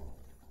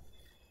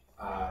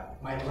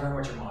learn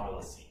what your model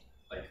is seeing,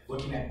 like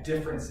looking at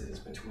differences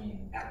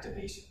between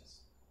activations.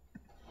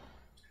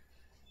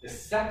 The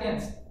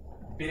second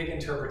big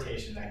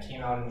interpretation that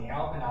came out in the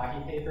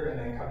Al-Panahi paper and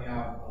then coming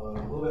out a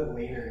little bit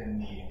later in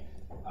the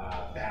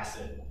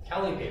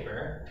Bassett-Kelly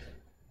paper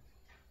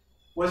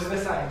was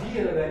this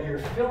idea that your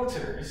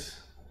filters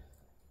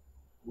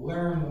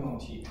learn the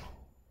motif.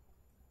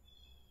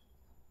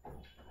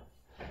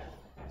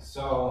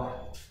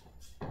 So,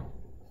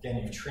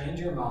 again, you've trained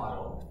your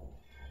model,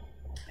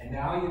 and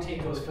now you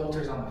take those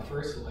filters on the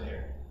first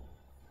layer,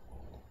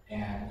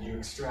 and you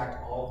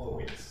extract all of the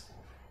weights.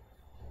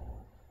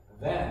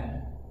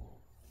 Then,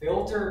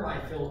 filter by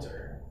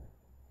filter,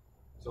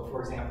 so for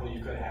example,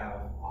 you could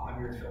have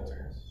 100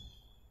 filters.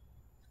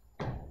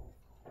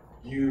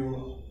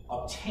 You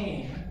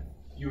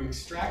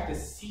extract the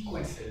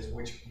sequences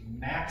which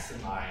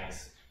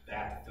maximize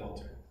that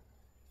filter.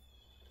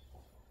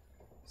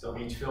 So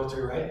each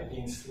filter, right,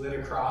 being slid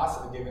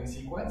across a given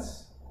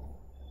sequence,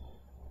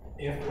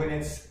 when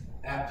it's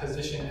at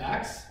position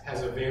X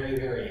has a very,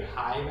 very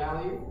high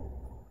value,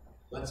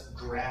 let's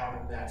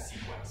grab that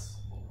sequence.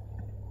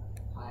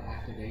 High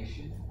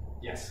activation?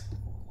 Yes.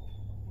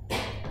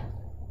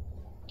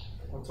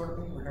 What sort of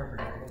things we're trying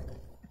to predict?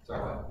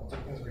 Sorry, what? What sort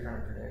of things we're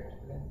trying to predict?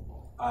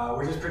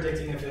 We're just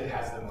predicting if it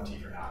has the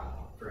motif or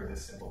not for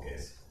this simple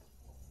case.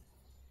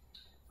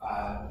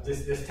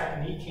 This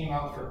technique came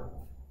out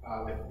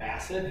with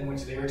Bassett, in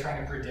which they were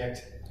trying to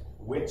predict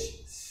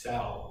which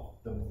cell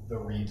the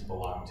reads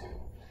belong to.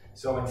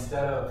 So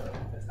instead of,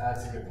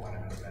 that's a good point,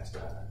 I'm going to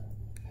mention that.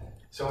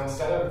 So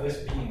instead of this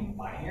being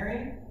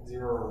binary,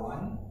 0 or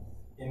 1,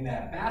 in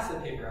that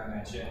Bassett paper I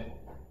mentioned,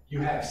 you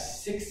have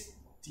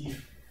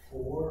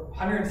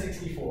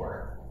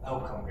 164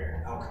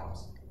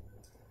 outcomes.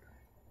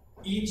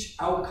 Each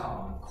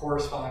outcome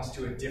corresponds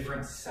to a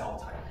different cell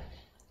type.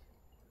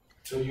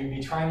 So you'd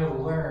be trying to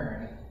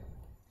learn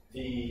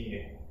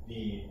the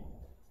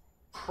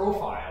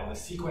profile, the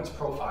sequence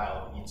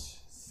profile of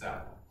each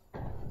cell.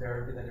 There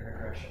would be like a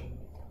regression.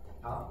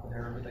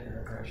 There would be like a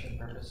regression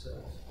purpose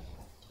of.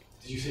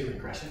 Did you say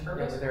regression Yeah,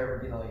 purpose? but there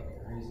would be like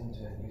a reason to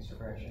use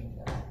regression.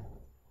 Yeah.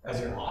 As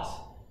your loss?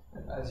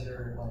 As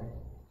your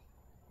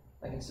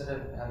like instead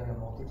of having a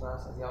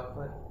multi-class as the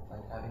output,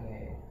 like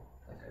having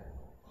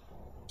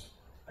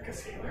Like a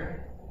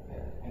scalar?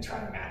 Yeah. And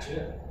trying to match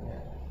it?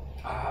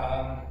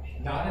 Yeah.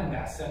 Not in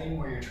that setting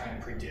where you're trying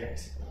to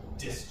predict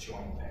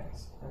disjoint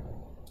things.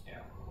 Yeah.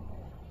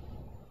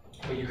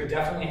 But you could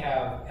definitely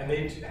have, and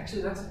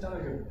actually that's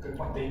another good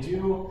point. They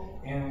do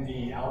in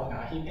the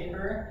Al-Panahi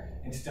paper,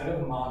 instead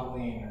of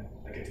modeling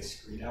like a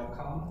discrete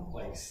outcome,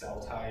 like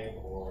cell type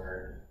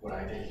or what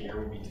I did here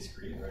would be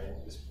discrete,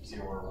 right? Just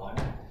 0 or 1.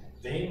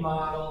 They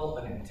model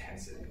an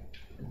intensity.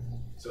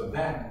 So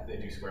then they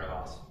do square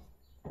loss.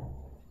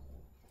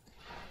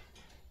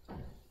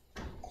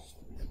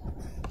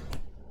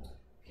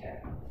 Okay.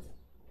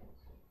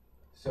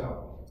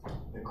 So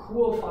the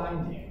cool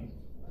finding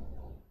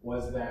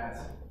was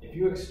that if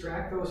you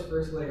extract those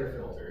first layer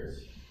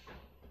filters,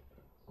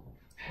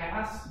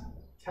 pass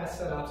test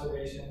set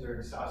observations or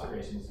just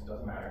observations, it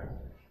doesn't matter,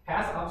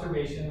 pass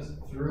observations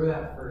through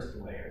that first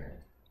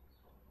layer,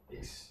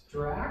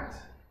 extract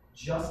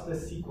just the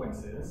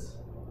sequences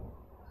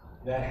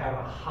that have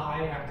a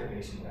high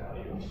activation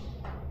value.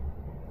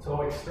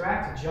 So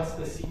extract just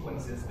the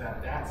sequences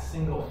that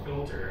single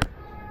filter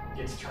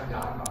gets turned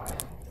on by.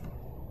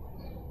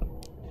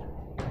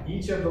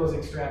 Each of those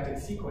extracted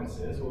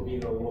sequences will be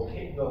the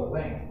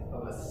length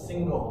of a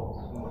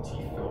single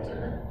motif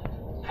filter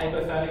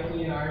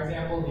hypothetically in our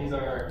example, these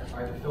are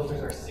the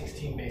filters are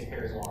 16 base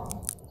pairs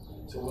long.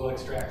 So we'll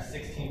extract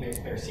 16 base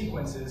pair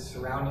sequences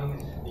surrounding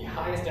the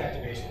highest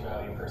activation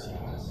value per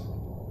sequence.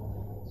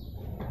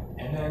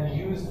 And then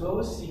use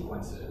those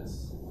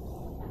sequences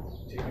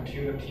to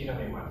compute a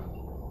PWM.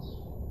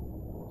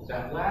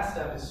 That last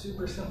step is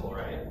super simple,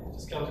 right?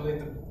 Just calculate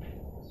the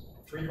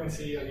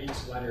frequency of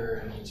each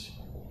letter in each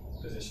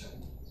position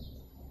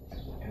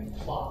and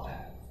plot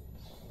that.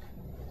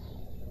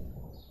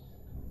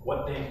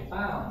 What they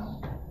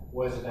found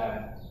was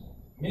that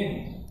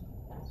many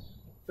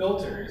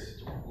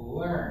filters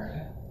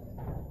learn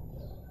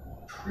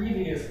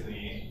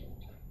previously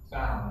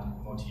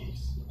found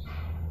motifs.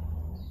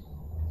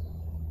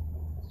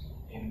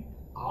 In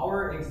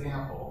our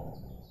example,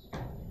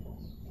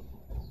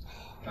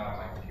 not on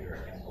my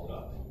computer, I can't pull it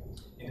up.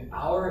 In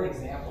our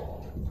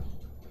example,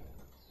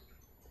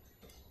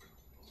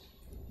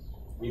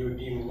 we would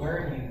be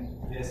learning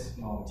this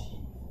motif.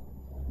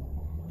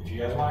 If you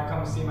guys want to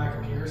come see my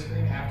computer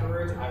screen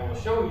afterwards, I will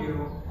show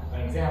you an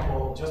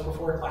example just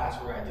before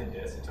class where I did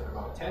this. It took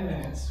about 10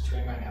 minutes to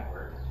train my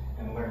network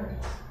and learn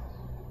this.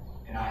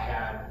 And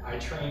I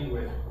trained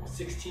with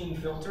 16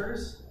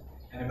 filters,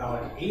 and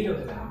about 8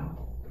 of them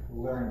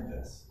learned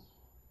this.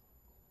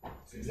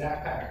 It's the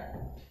exact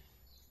pattern.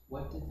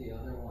 What did the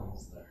other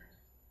ones learn?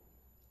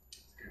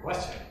 Good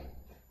question.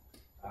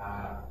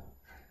 I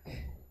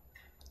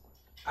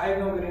have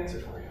no good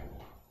answer for you.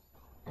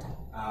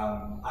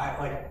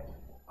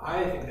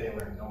 I think they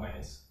learned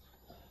noise.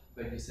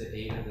 But you said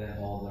 8 of them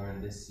all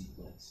learned this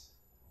sequence.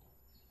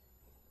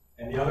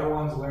 And the other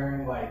ones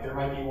learned, like, there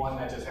might be one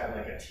that just had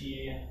like a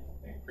T,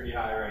 like pretty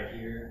high right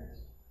here.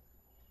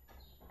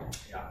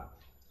 Yeah.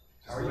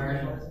 How are you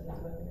visualizing what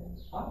the learning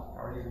is? Huh?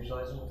 How are you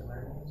visualizing what the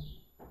learning is?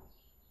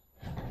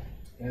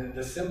 In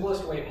the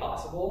simplest way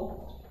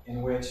possible,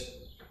 in which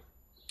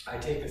I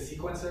take the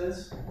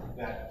sequences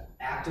that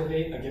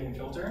activate a given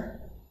filter,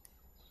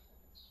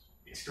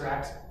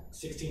 extract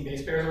 16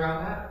 base pairs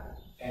around that,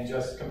 and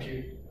just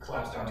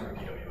collapse down to a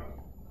PWM.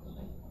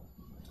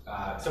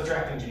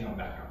 Subtracting genome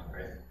background,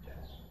 right?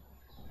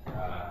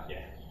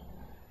 Yeah.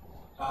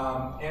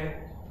 And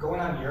going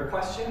on to your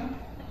question,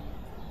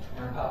 I'm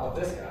going to pop up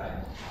this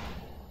guy.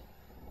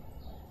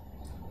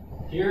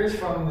 Here's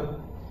from the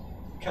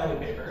Kelly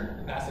paper,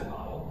 the Bassett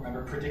model.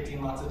 Remember,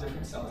 predicting lots of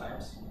different cell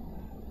types.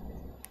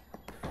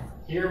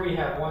 Here we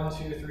have 1,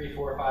 2, 3,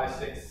 4, 5,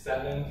 6,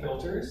 7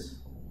 filters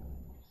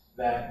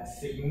that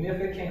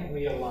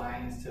significantly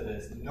aligns to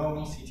this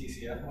known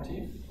CTCF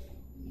motif.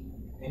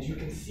 And you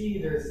can see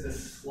there's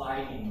this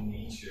sliding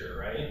nature,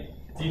 right?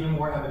 It's even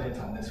more evident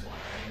on this one,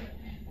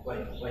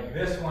 right? Like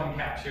this one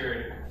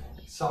captured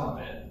some of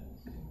it.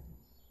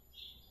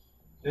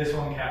 This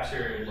one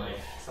captured like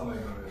some of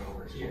it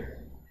over here.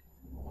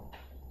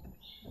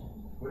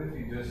 What if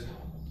you just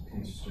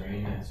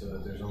constrain it so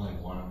that there's only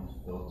one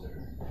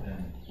filter?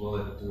 And will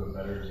it do a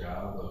better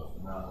job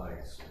of not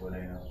like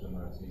splitting up the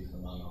motif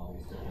among all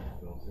these different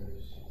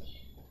filters?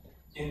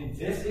 In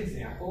this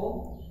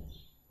example,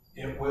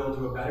 it will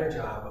do a better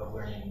job of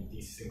learning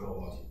the single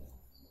motif.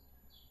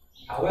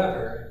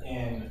 However,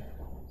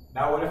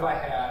 now what if I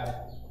had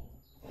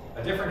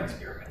a different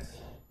experiment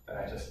that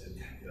I just did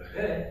the other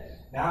day?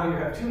 Now you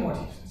have 2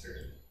 motifs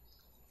inserted.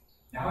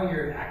 Now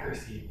your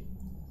accuracy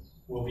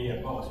will be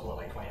at most, what,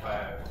 like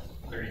 25,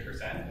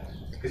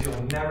 30%? Because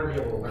you'll never be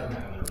able to learn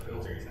that under a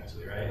filter,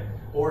 essentially, right?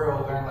 Or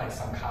it'll learn like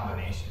some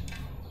combination.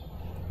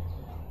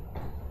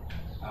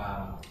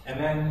 And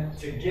then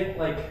to get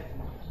like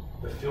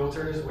the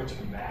filters which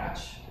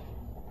match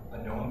a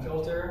known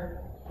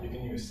filter, you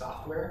can use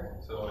software.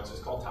 So it's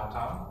just called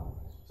TomTom.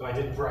 So I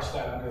did brush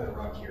that under the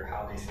rug here,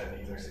 how they said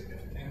these are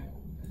significant.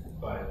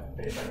 But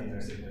based on these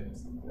are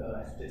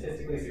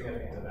statistically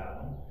significant to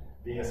that one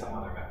via some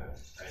other method,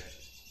 right?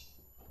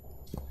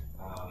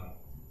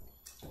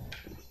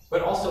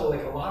 But also,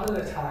 like a lot of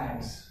the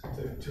times,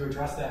 to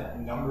address that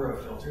number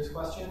of filters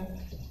question,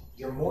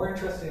 you're more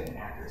interested in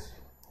accuracy.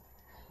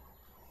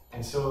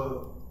 And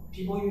so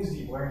people use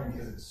deep learning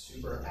because it's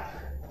super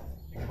accurate.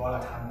 Think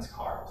about autonomous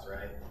cars,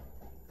 right?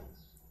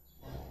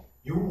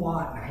 You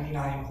want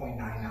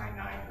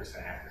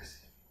 99.999%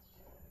 accuracy.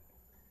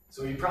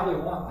 So you probably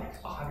want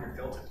like 100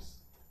 filters.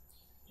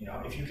 You know,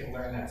 if you can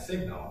learn that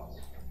signal,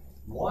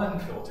 one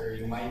filter,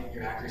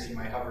 your accuracy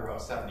might hover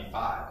about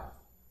 75.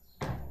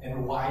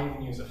 And why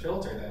even use a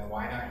filter then?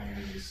 Why not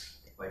use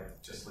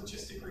like just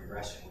logistic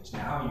regression, which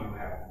now you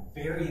have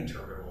very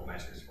interpretable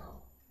measures from.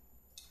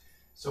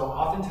 So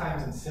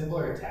oftentimes in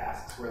simpler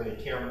tasks where they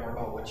care more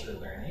about what you're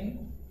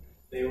learning,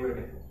 they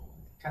would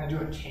kind of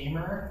do a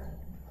K-mer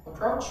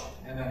approach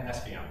and then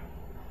SVM.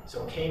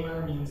 So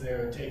K-mer means they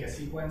would take a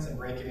sequence and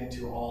break it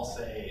into all,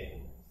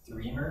 say,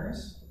 3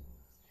 mers.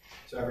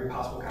 So every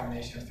possible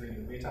combination of 3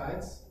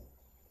 nucleotides,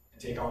 and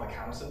take all the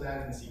counts of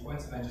that in the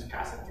sequence and then just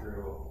pass it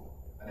through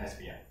an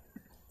SVM.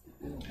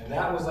 And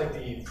that was like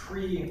the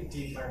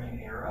pre-deep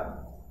learning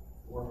era,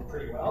 worked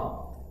pretty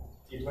well.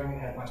 Deep learning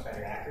had much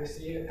better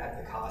accuracy at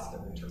the cost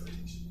of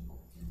interpretation.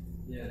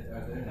 Yeah,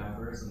 are there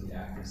numbers on the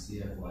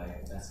accuracy of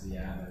like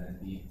SVM and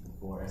then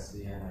before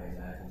SVM? I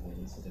imagine they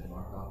used to do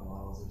Markov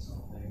models or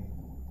something.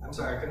 I'm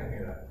sorry, I couldn't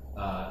hear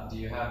that. Do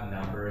you have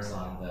numbers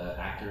on the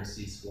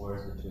accuracy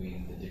scores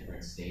between the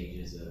different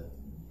stages of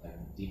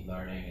like deep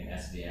learning and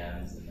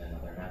SVMs and then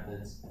other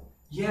methods?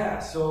 Yeah,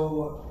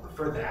 so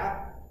for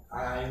that,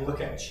 I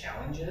look at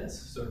challenges.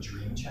 So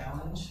Dream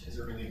Challenge is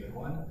a really good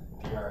one.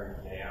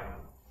 PREAM.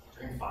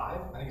 Dream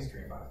 5? I think it's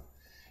Dream 5.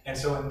 And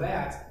so in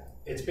that,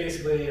 it's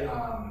basically,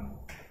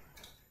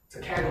 it's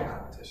a Kaggle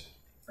competition,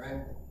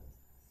 right?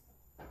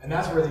 And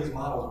that's where these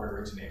models were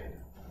originated.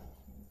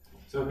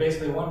 So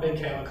basically one big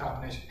Kaggle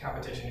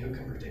competition, who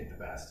can predict the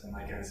best? And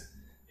like as,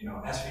 you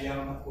know,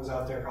 SVM was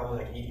out there probably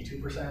like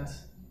 82%.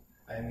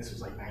 I think this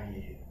was like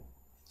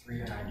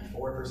 93 or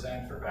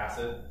 94% for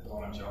Bassett, the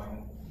one I'm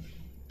showing.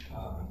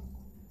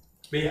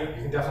 But yeah,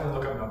 you can definitely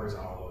look up numbers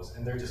on all those,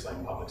 and they're just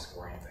like public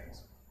scoring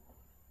things.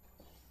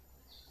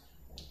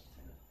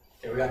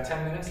 Okay, we got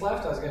 10 minutes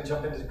left. I was going to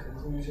jump into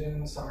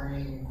conclusion,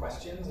 summary, and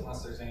questions,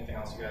 unless there's anything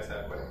else you guys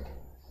have quick.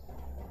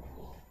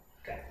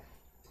 Okay.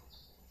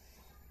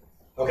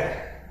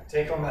 Okay,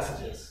 take-home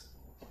messages.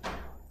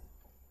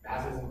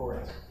 Math is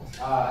important.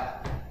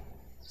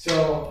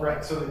 So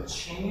the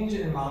change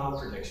in model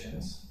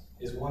predictions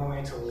is one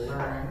way to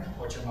learn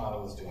what your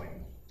model is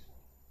doing.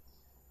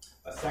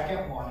 A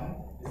second one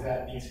is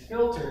that these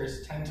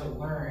filters tend to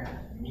learn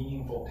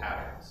meaningful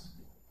patterns.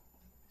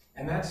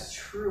 And that's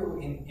true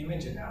in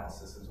image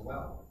analysis as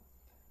well.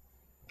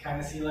 Kind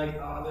of see like,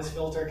 oh, this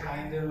filter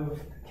kind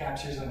of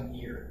captures an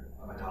ear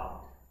of a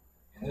dog.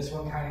 And this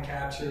one kind of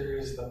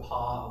captures the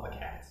paw of a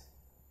cat.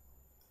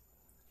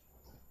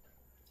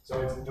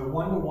 So it's the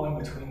one-to-one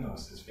between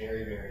those is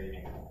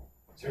very,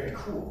 it's very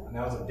cool. And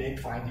that was a big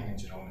finding in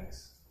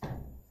genomics.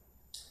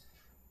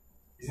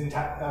 These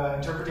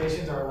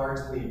interpretations are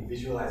largely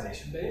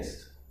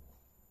visualization-based.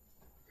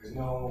 There's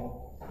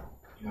no,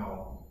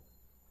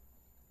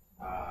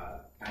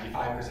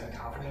 95%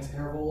 confidence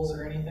intervals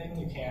or anything.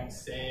 You can't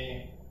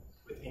say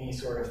with any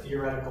sort of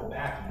theoretical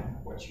backing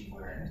what you've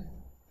learned.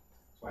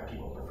 That's why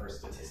people prefer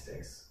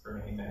statistics for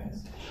many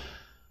things.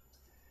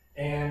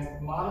 And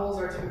models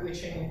are typically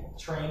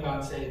trained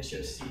on, say,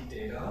 ChIP-seq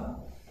data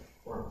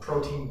or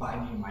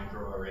protein-binding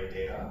microarray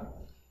data.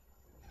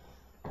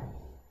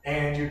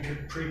 And you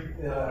could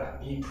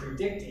be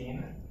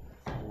predicting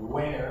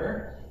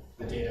where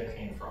the data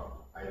came from,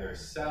 either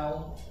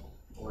cell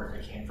or if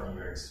it came from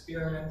your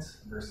experiment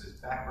versus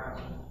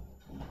background.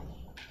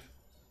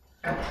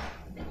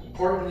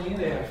 Importantly,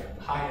 they have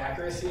high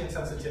accuracy and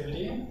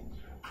sensitivity.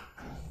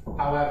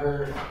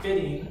 However,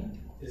 fitting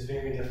is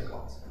very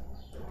difficult,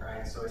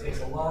 right? So it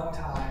takes a long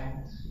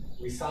time.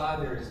 We saw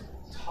there's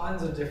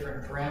tons of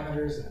different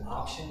parameters and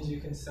options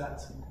you can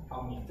set.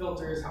 How many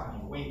filters, how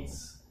many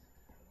weights.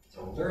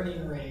 So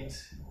learning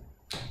rate,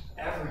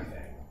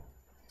 everything.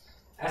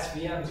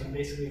 SVMs, you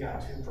basically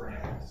got 2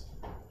 parameters.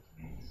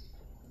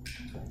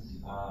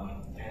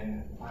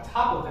 And on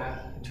top of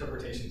that,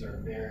 interpretations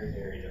are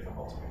very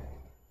difficult to make.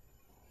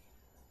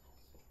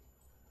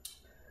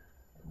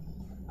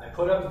 I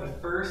put up the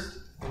first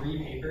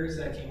 3 papers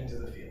that came into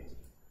the field.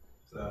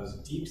 So that was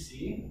Deep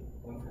C,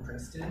 one from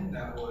Princeton.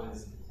 That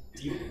was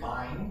Deep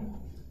Bind,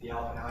 the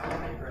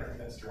Alpinati paper, I think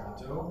that's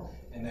Toronto.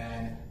 And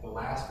then the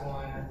last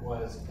one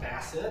was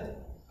Bassett,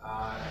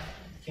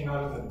 came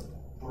out of the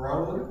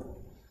Broad,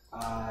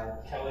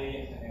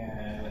 Kelly,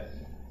 and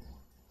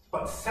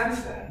but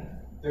since then,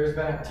 there's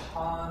been a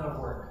ton of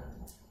work,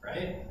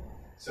 right?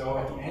 So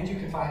at the end, you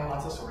can find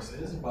lots of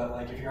sources, but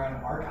like if you're on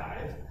an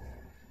archive,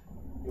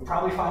 you'll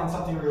probably find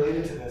something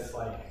related to this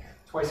like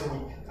twice a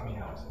week coming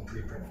out in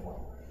preprint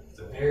form. It's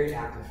a very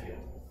active field.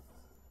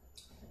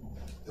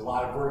 There's a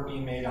lot of work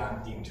being made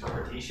on the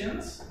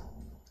interpretations,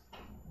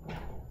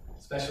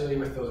 especially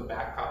with those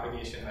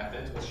backpropagation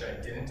methods, which I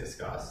didn't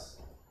discuss.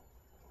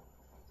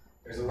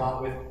 There's a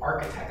lot with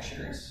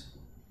architectures.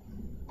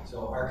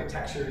 So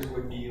architectures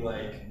would be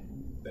like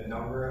the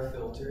number of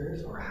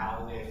filters or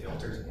how the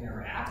filters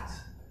interact,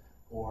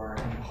 or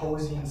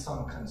imposing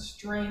some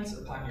constraints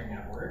upon your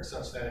network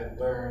such that it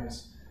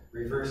learns the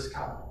reverse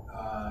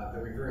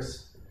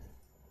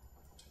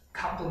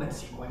complement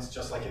sequence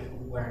just like it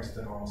learns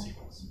the normal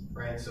sequence,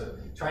 right? So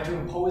trying to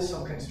impose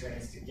some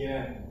constraints to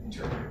get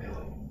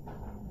interpretability.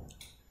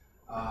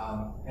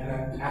 And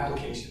then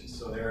applications.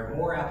 So there are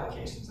more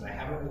applications that I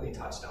haven't really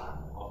touched on.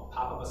 I'll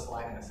pop up a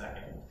slide in a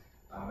second.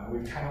 And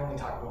we've kind of only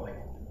talked about like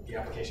the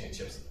application of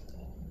chips.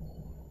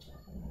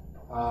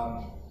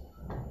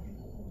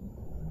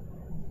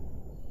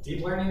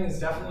 Deep learning is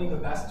definitely the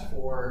best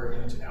for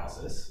image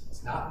analysis.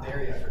 It's not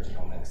there yet for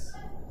genomics.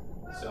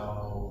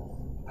 So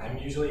I'm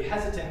usually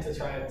hesitant to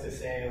try to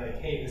say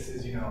like, hey, this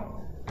is,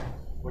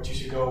 what you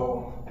should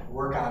go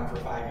work on for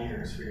 5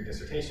 years for your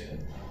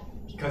dissertation,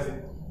 because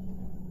it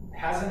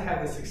hasn't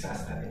had the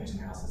success that image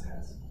analysis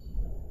has.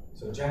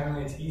 So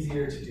generally it's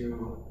easier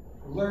to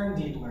learn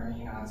deep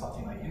learning on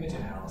something like image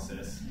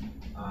analysis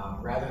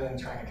rather than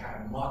trying to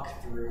kind of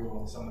muck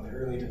through some of the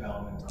early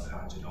development of it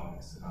on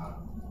genomics.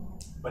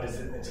 But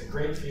it's a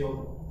great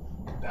field,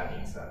 that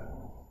being said.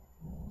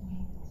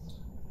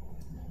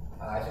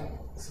 I think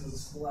this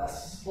is the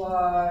last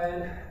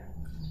slide.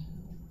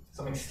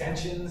 Some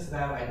extensions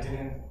that I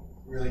didn't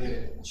really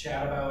get a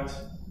chat about.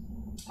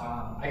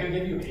 I could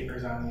give you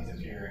papers on these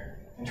if you're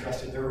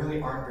interested. There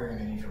really aren't very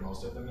many for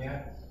most of them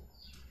yet.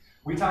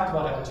 We talked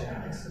about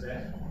epigenetics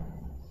today.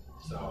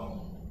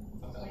 So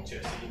something like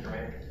gypsy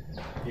right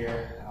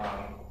here.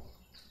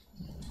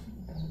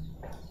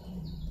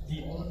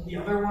 The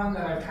other one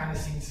that I've kind of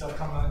seen stuff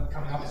coming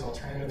up is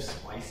alternative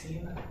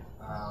splicing.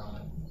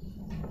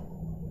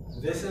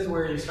 This is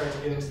where you start to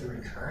get into the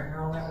recurrent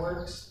neural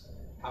networks.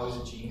 How is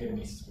a gene going to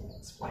be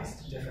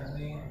spliced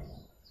differently?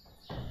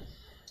 I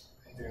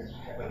think there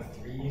are like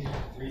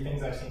three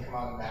things I've seen come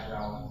out in that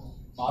realm.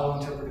 Model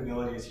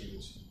interpretability is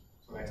huge.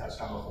 That's what I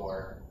touched on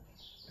before.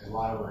 There's a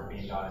lot of work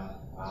being done.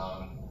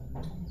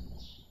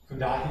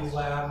 Fundahi's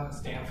lab,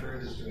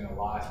 Stanford, is doing a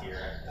lot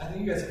here. I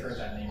think you guys have heard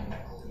that name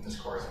in this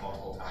course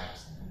multiple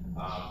times.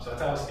 So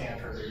that's out of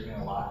Stanford, they're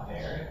doing a lot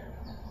there.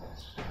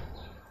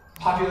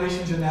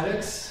 Population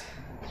genetics.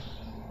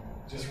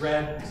 Just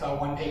saw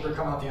one paper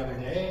come out the other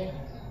day.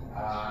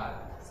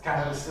 It's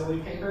kind of a silly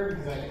paper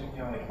because I think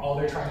like all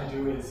they're trying to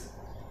do is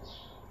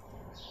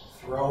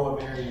throw a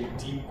very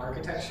deep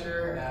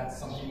architecture at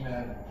something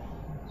that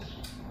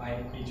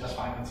might be just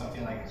fine with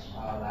something like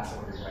lasso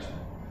regression.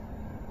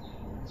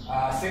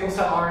 Single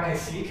cell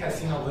RNA-seq has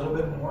seen a little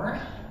bit more.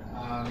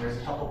 There's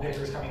a couple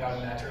papers coming out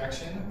in that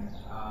direction.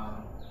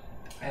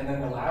 And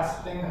then the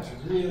last thing that's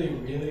really,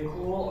 really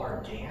cool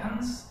are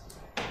GANs.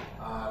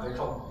 They're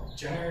called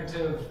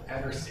generative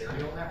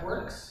adversarial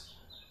networks.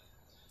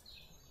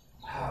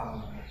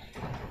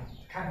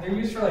 They're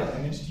used for like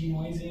image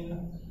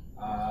denoising,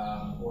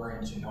 or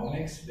in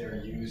genomics,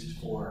 they're used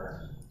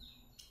for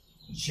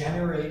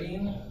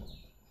generating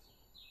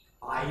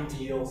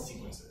ideal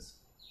sequences.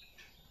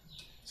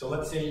 So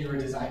let's say you were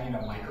designing a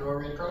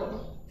microarray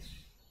probe.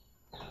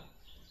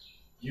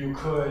 You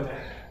could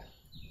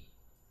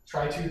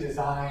try to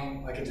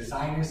design like a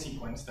designer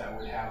sequence that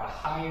would have a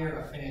higher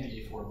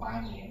affinity for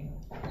binding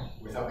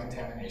without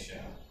contamination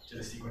to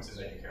the sequences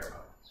that you care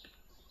about.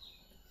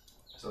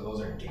 So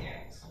those are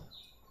GANs.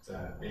 It's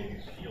a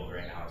big field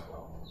right now as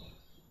well.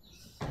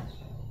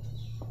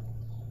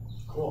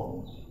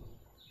 Cool.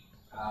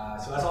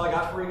 So that's all I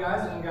got for you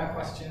guys. If you got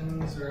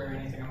questions or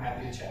anything, I'm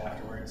happy to chat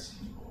afterwards.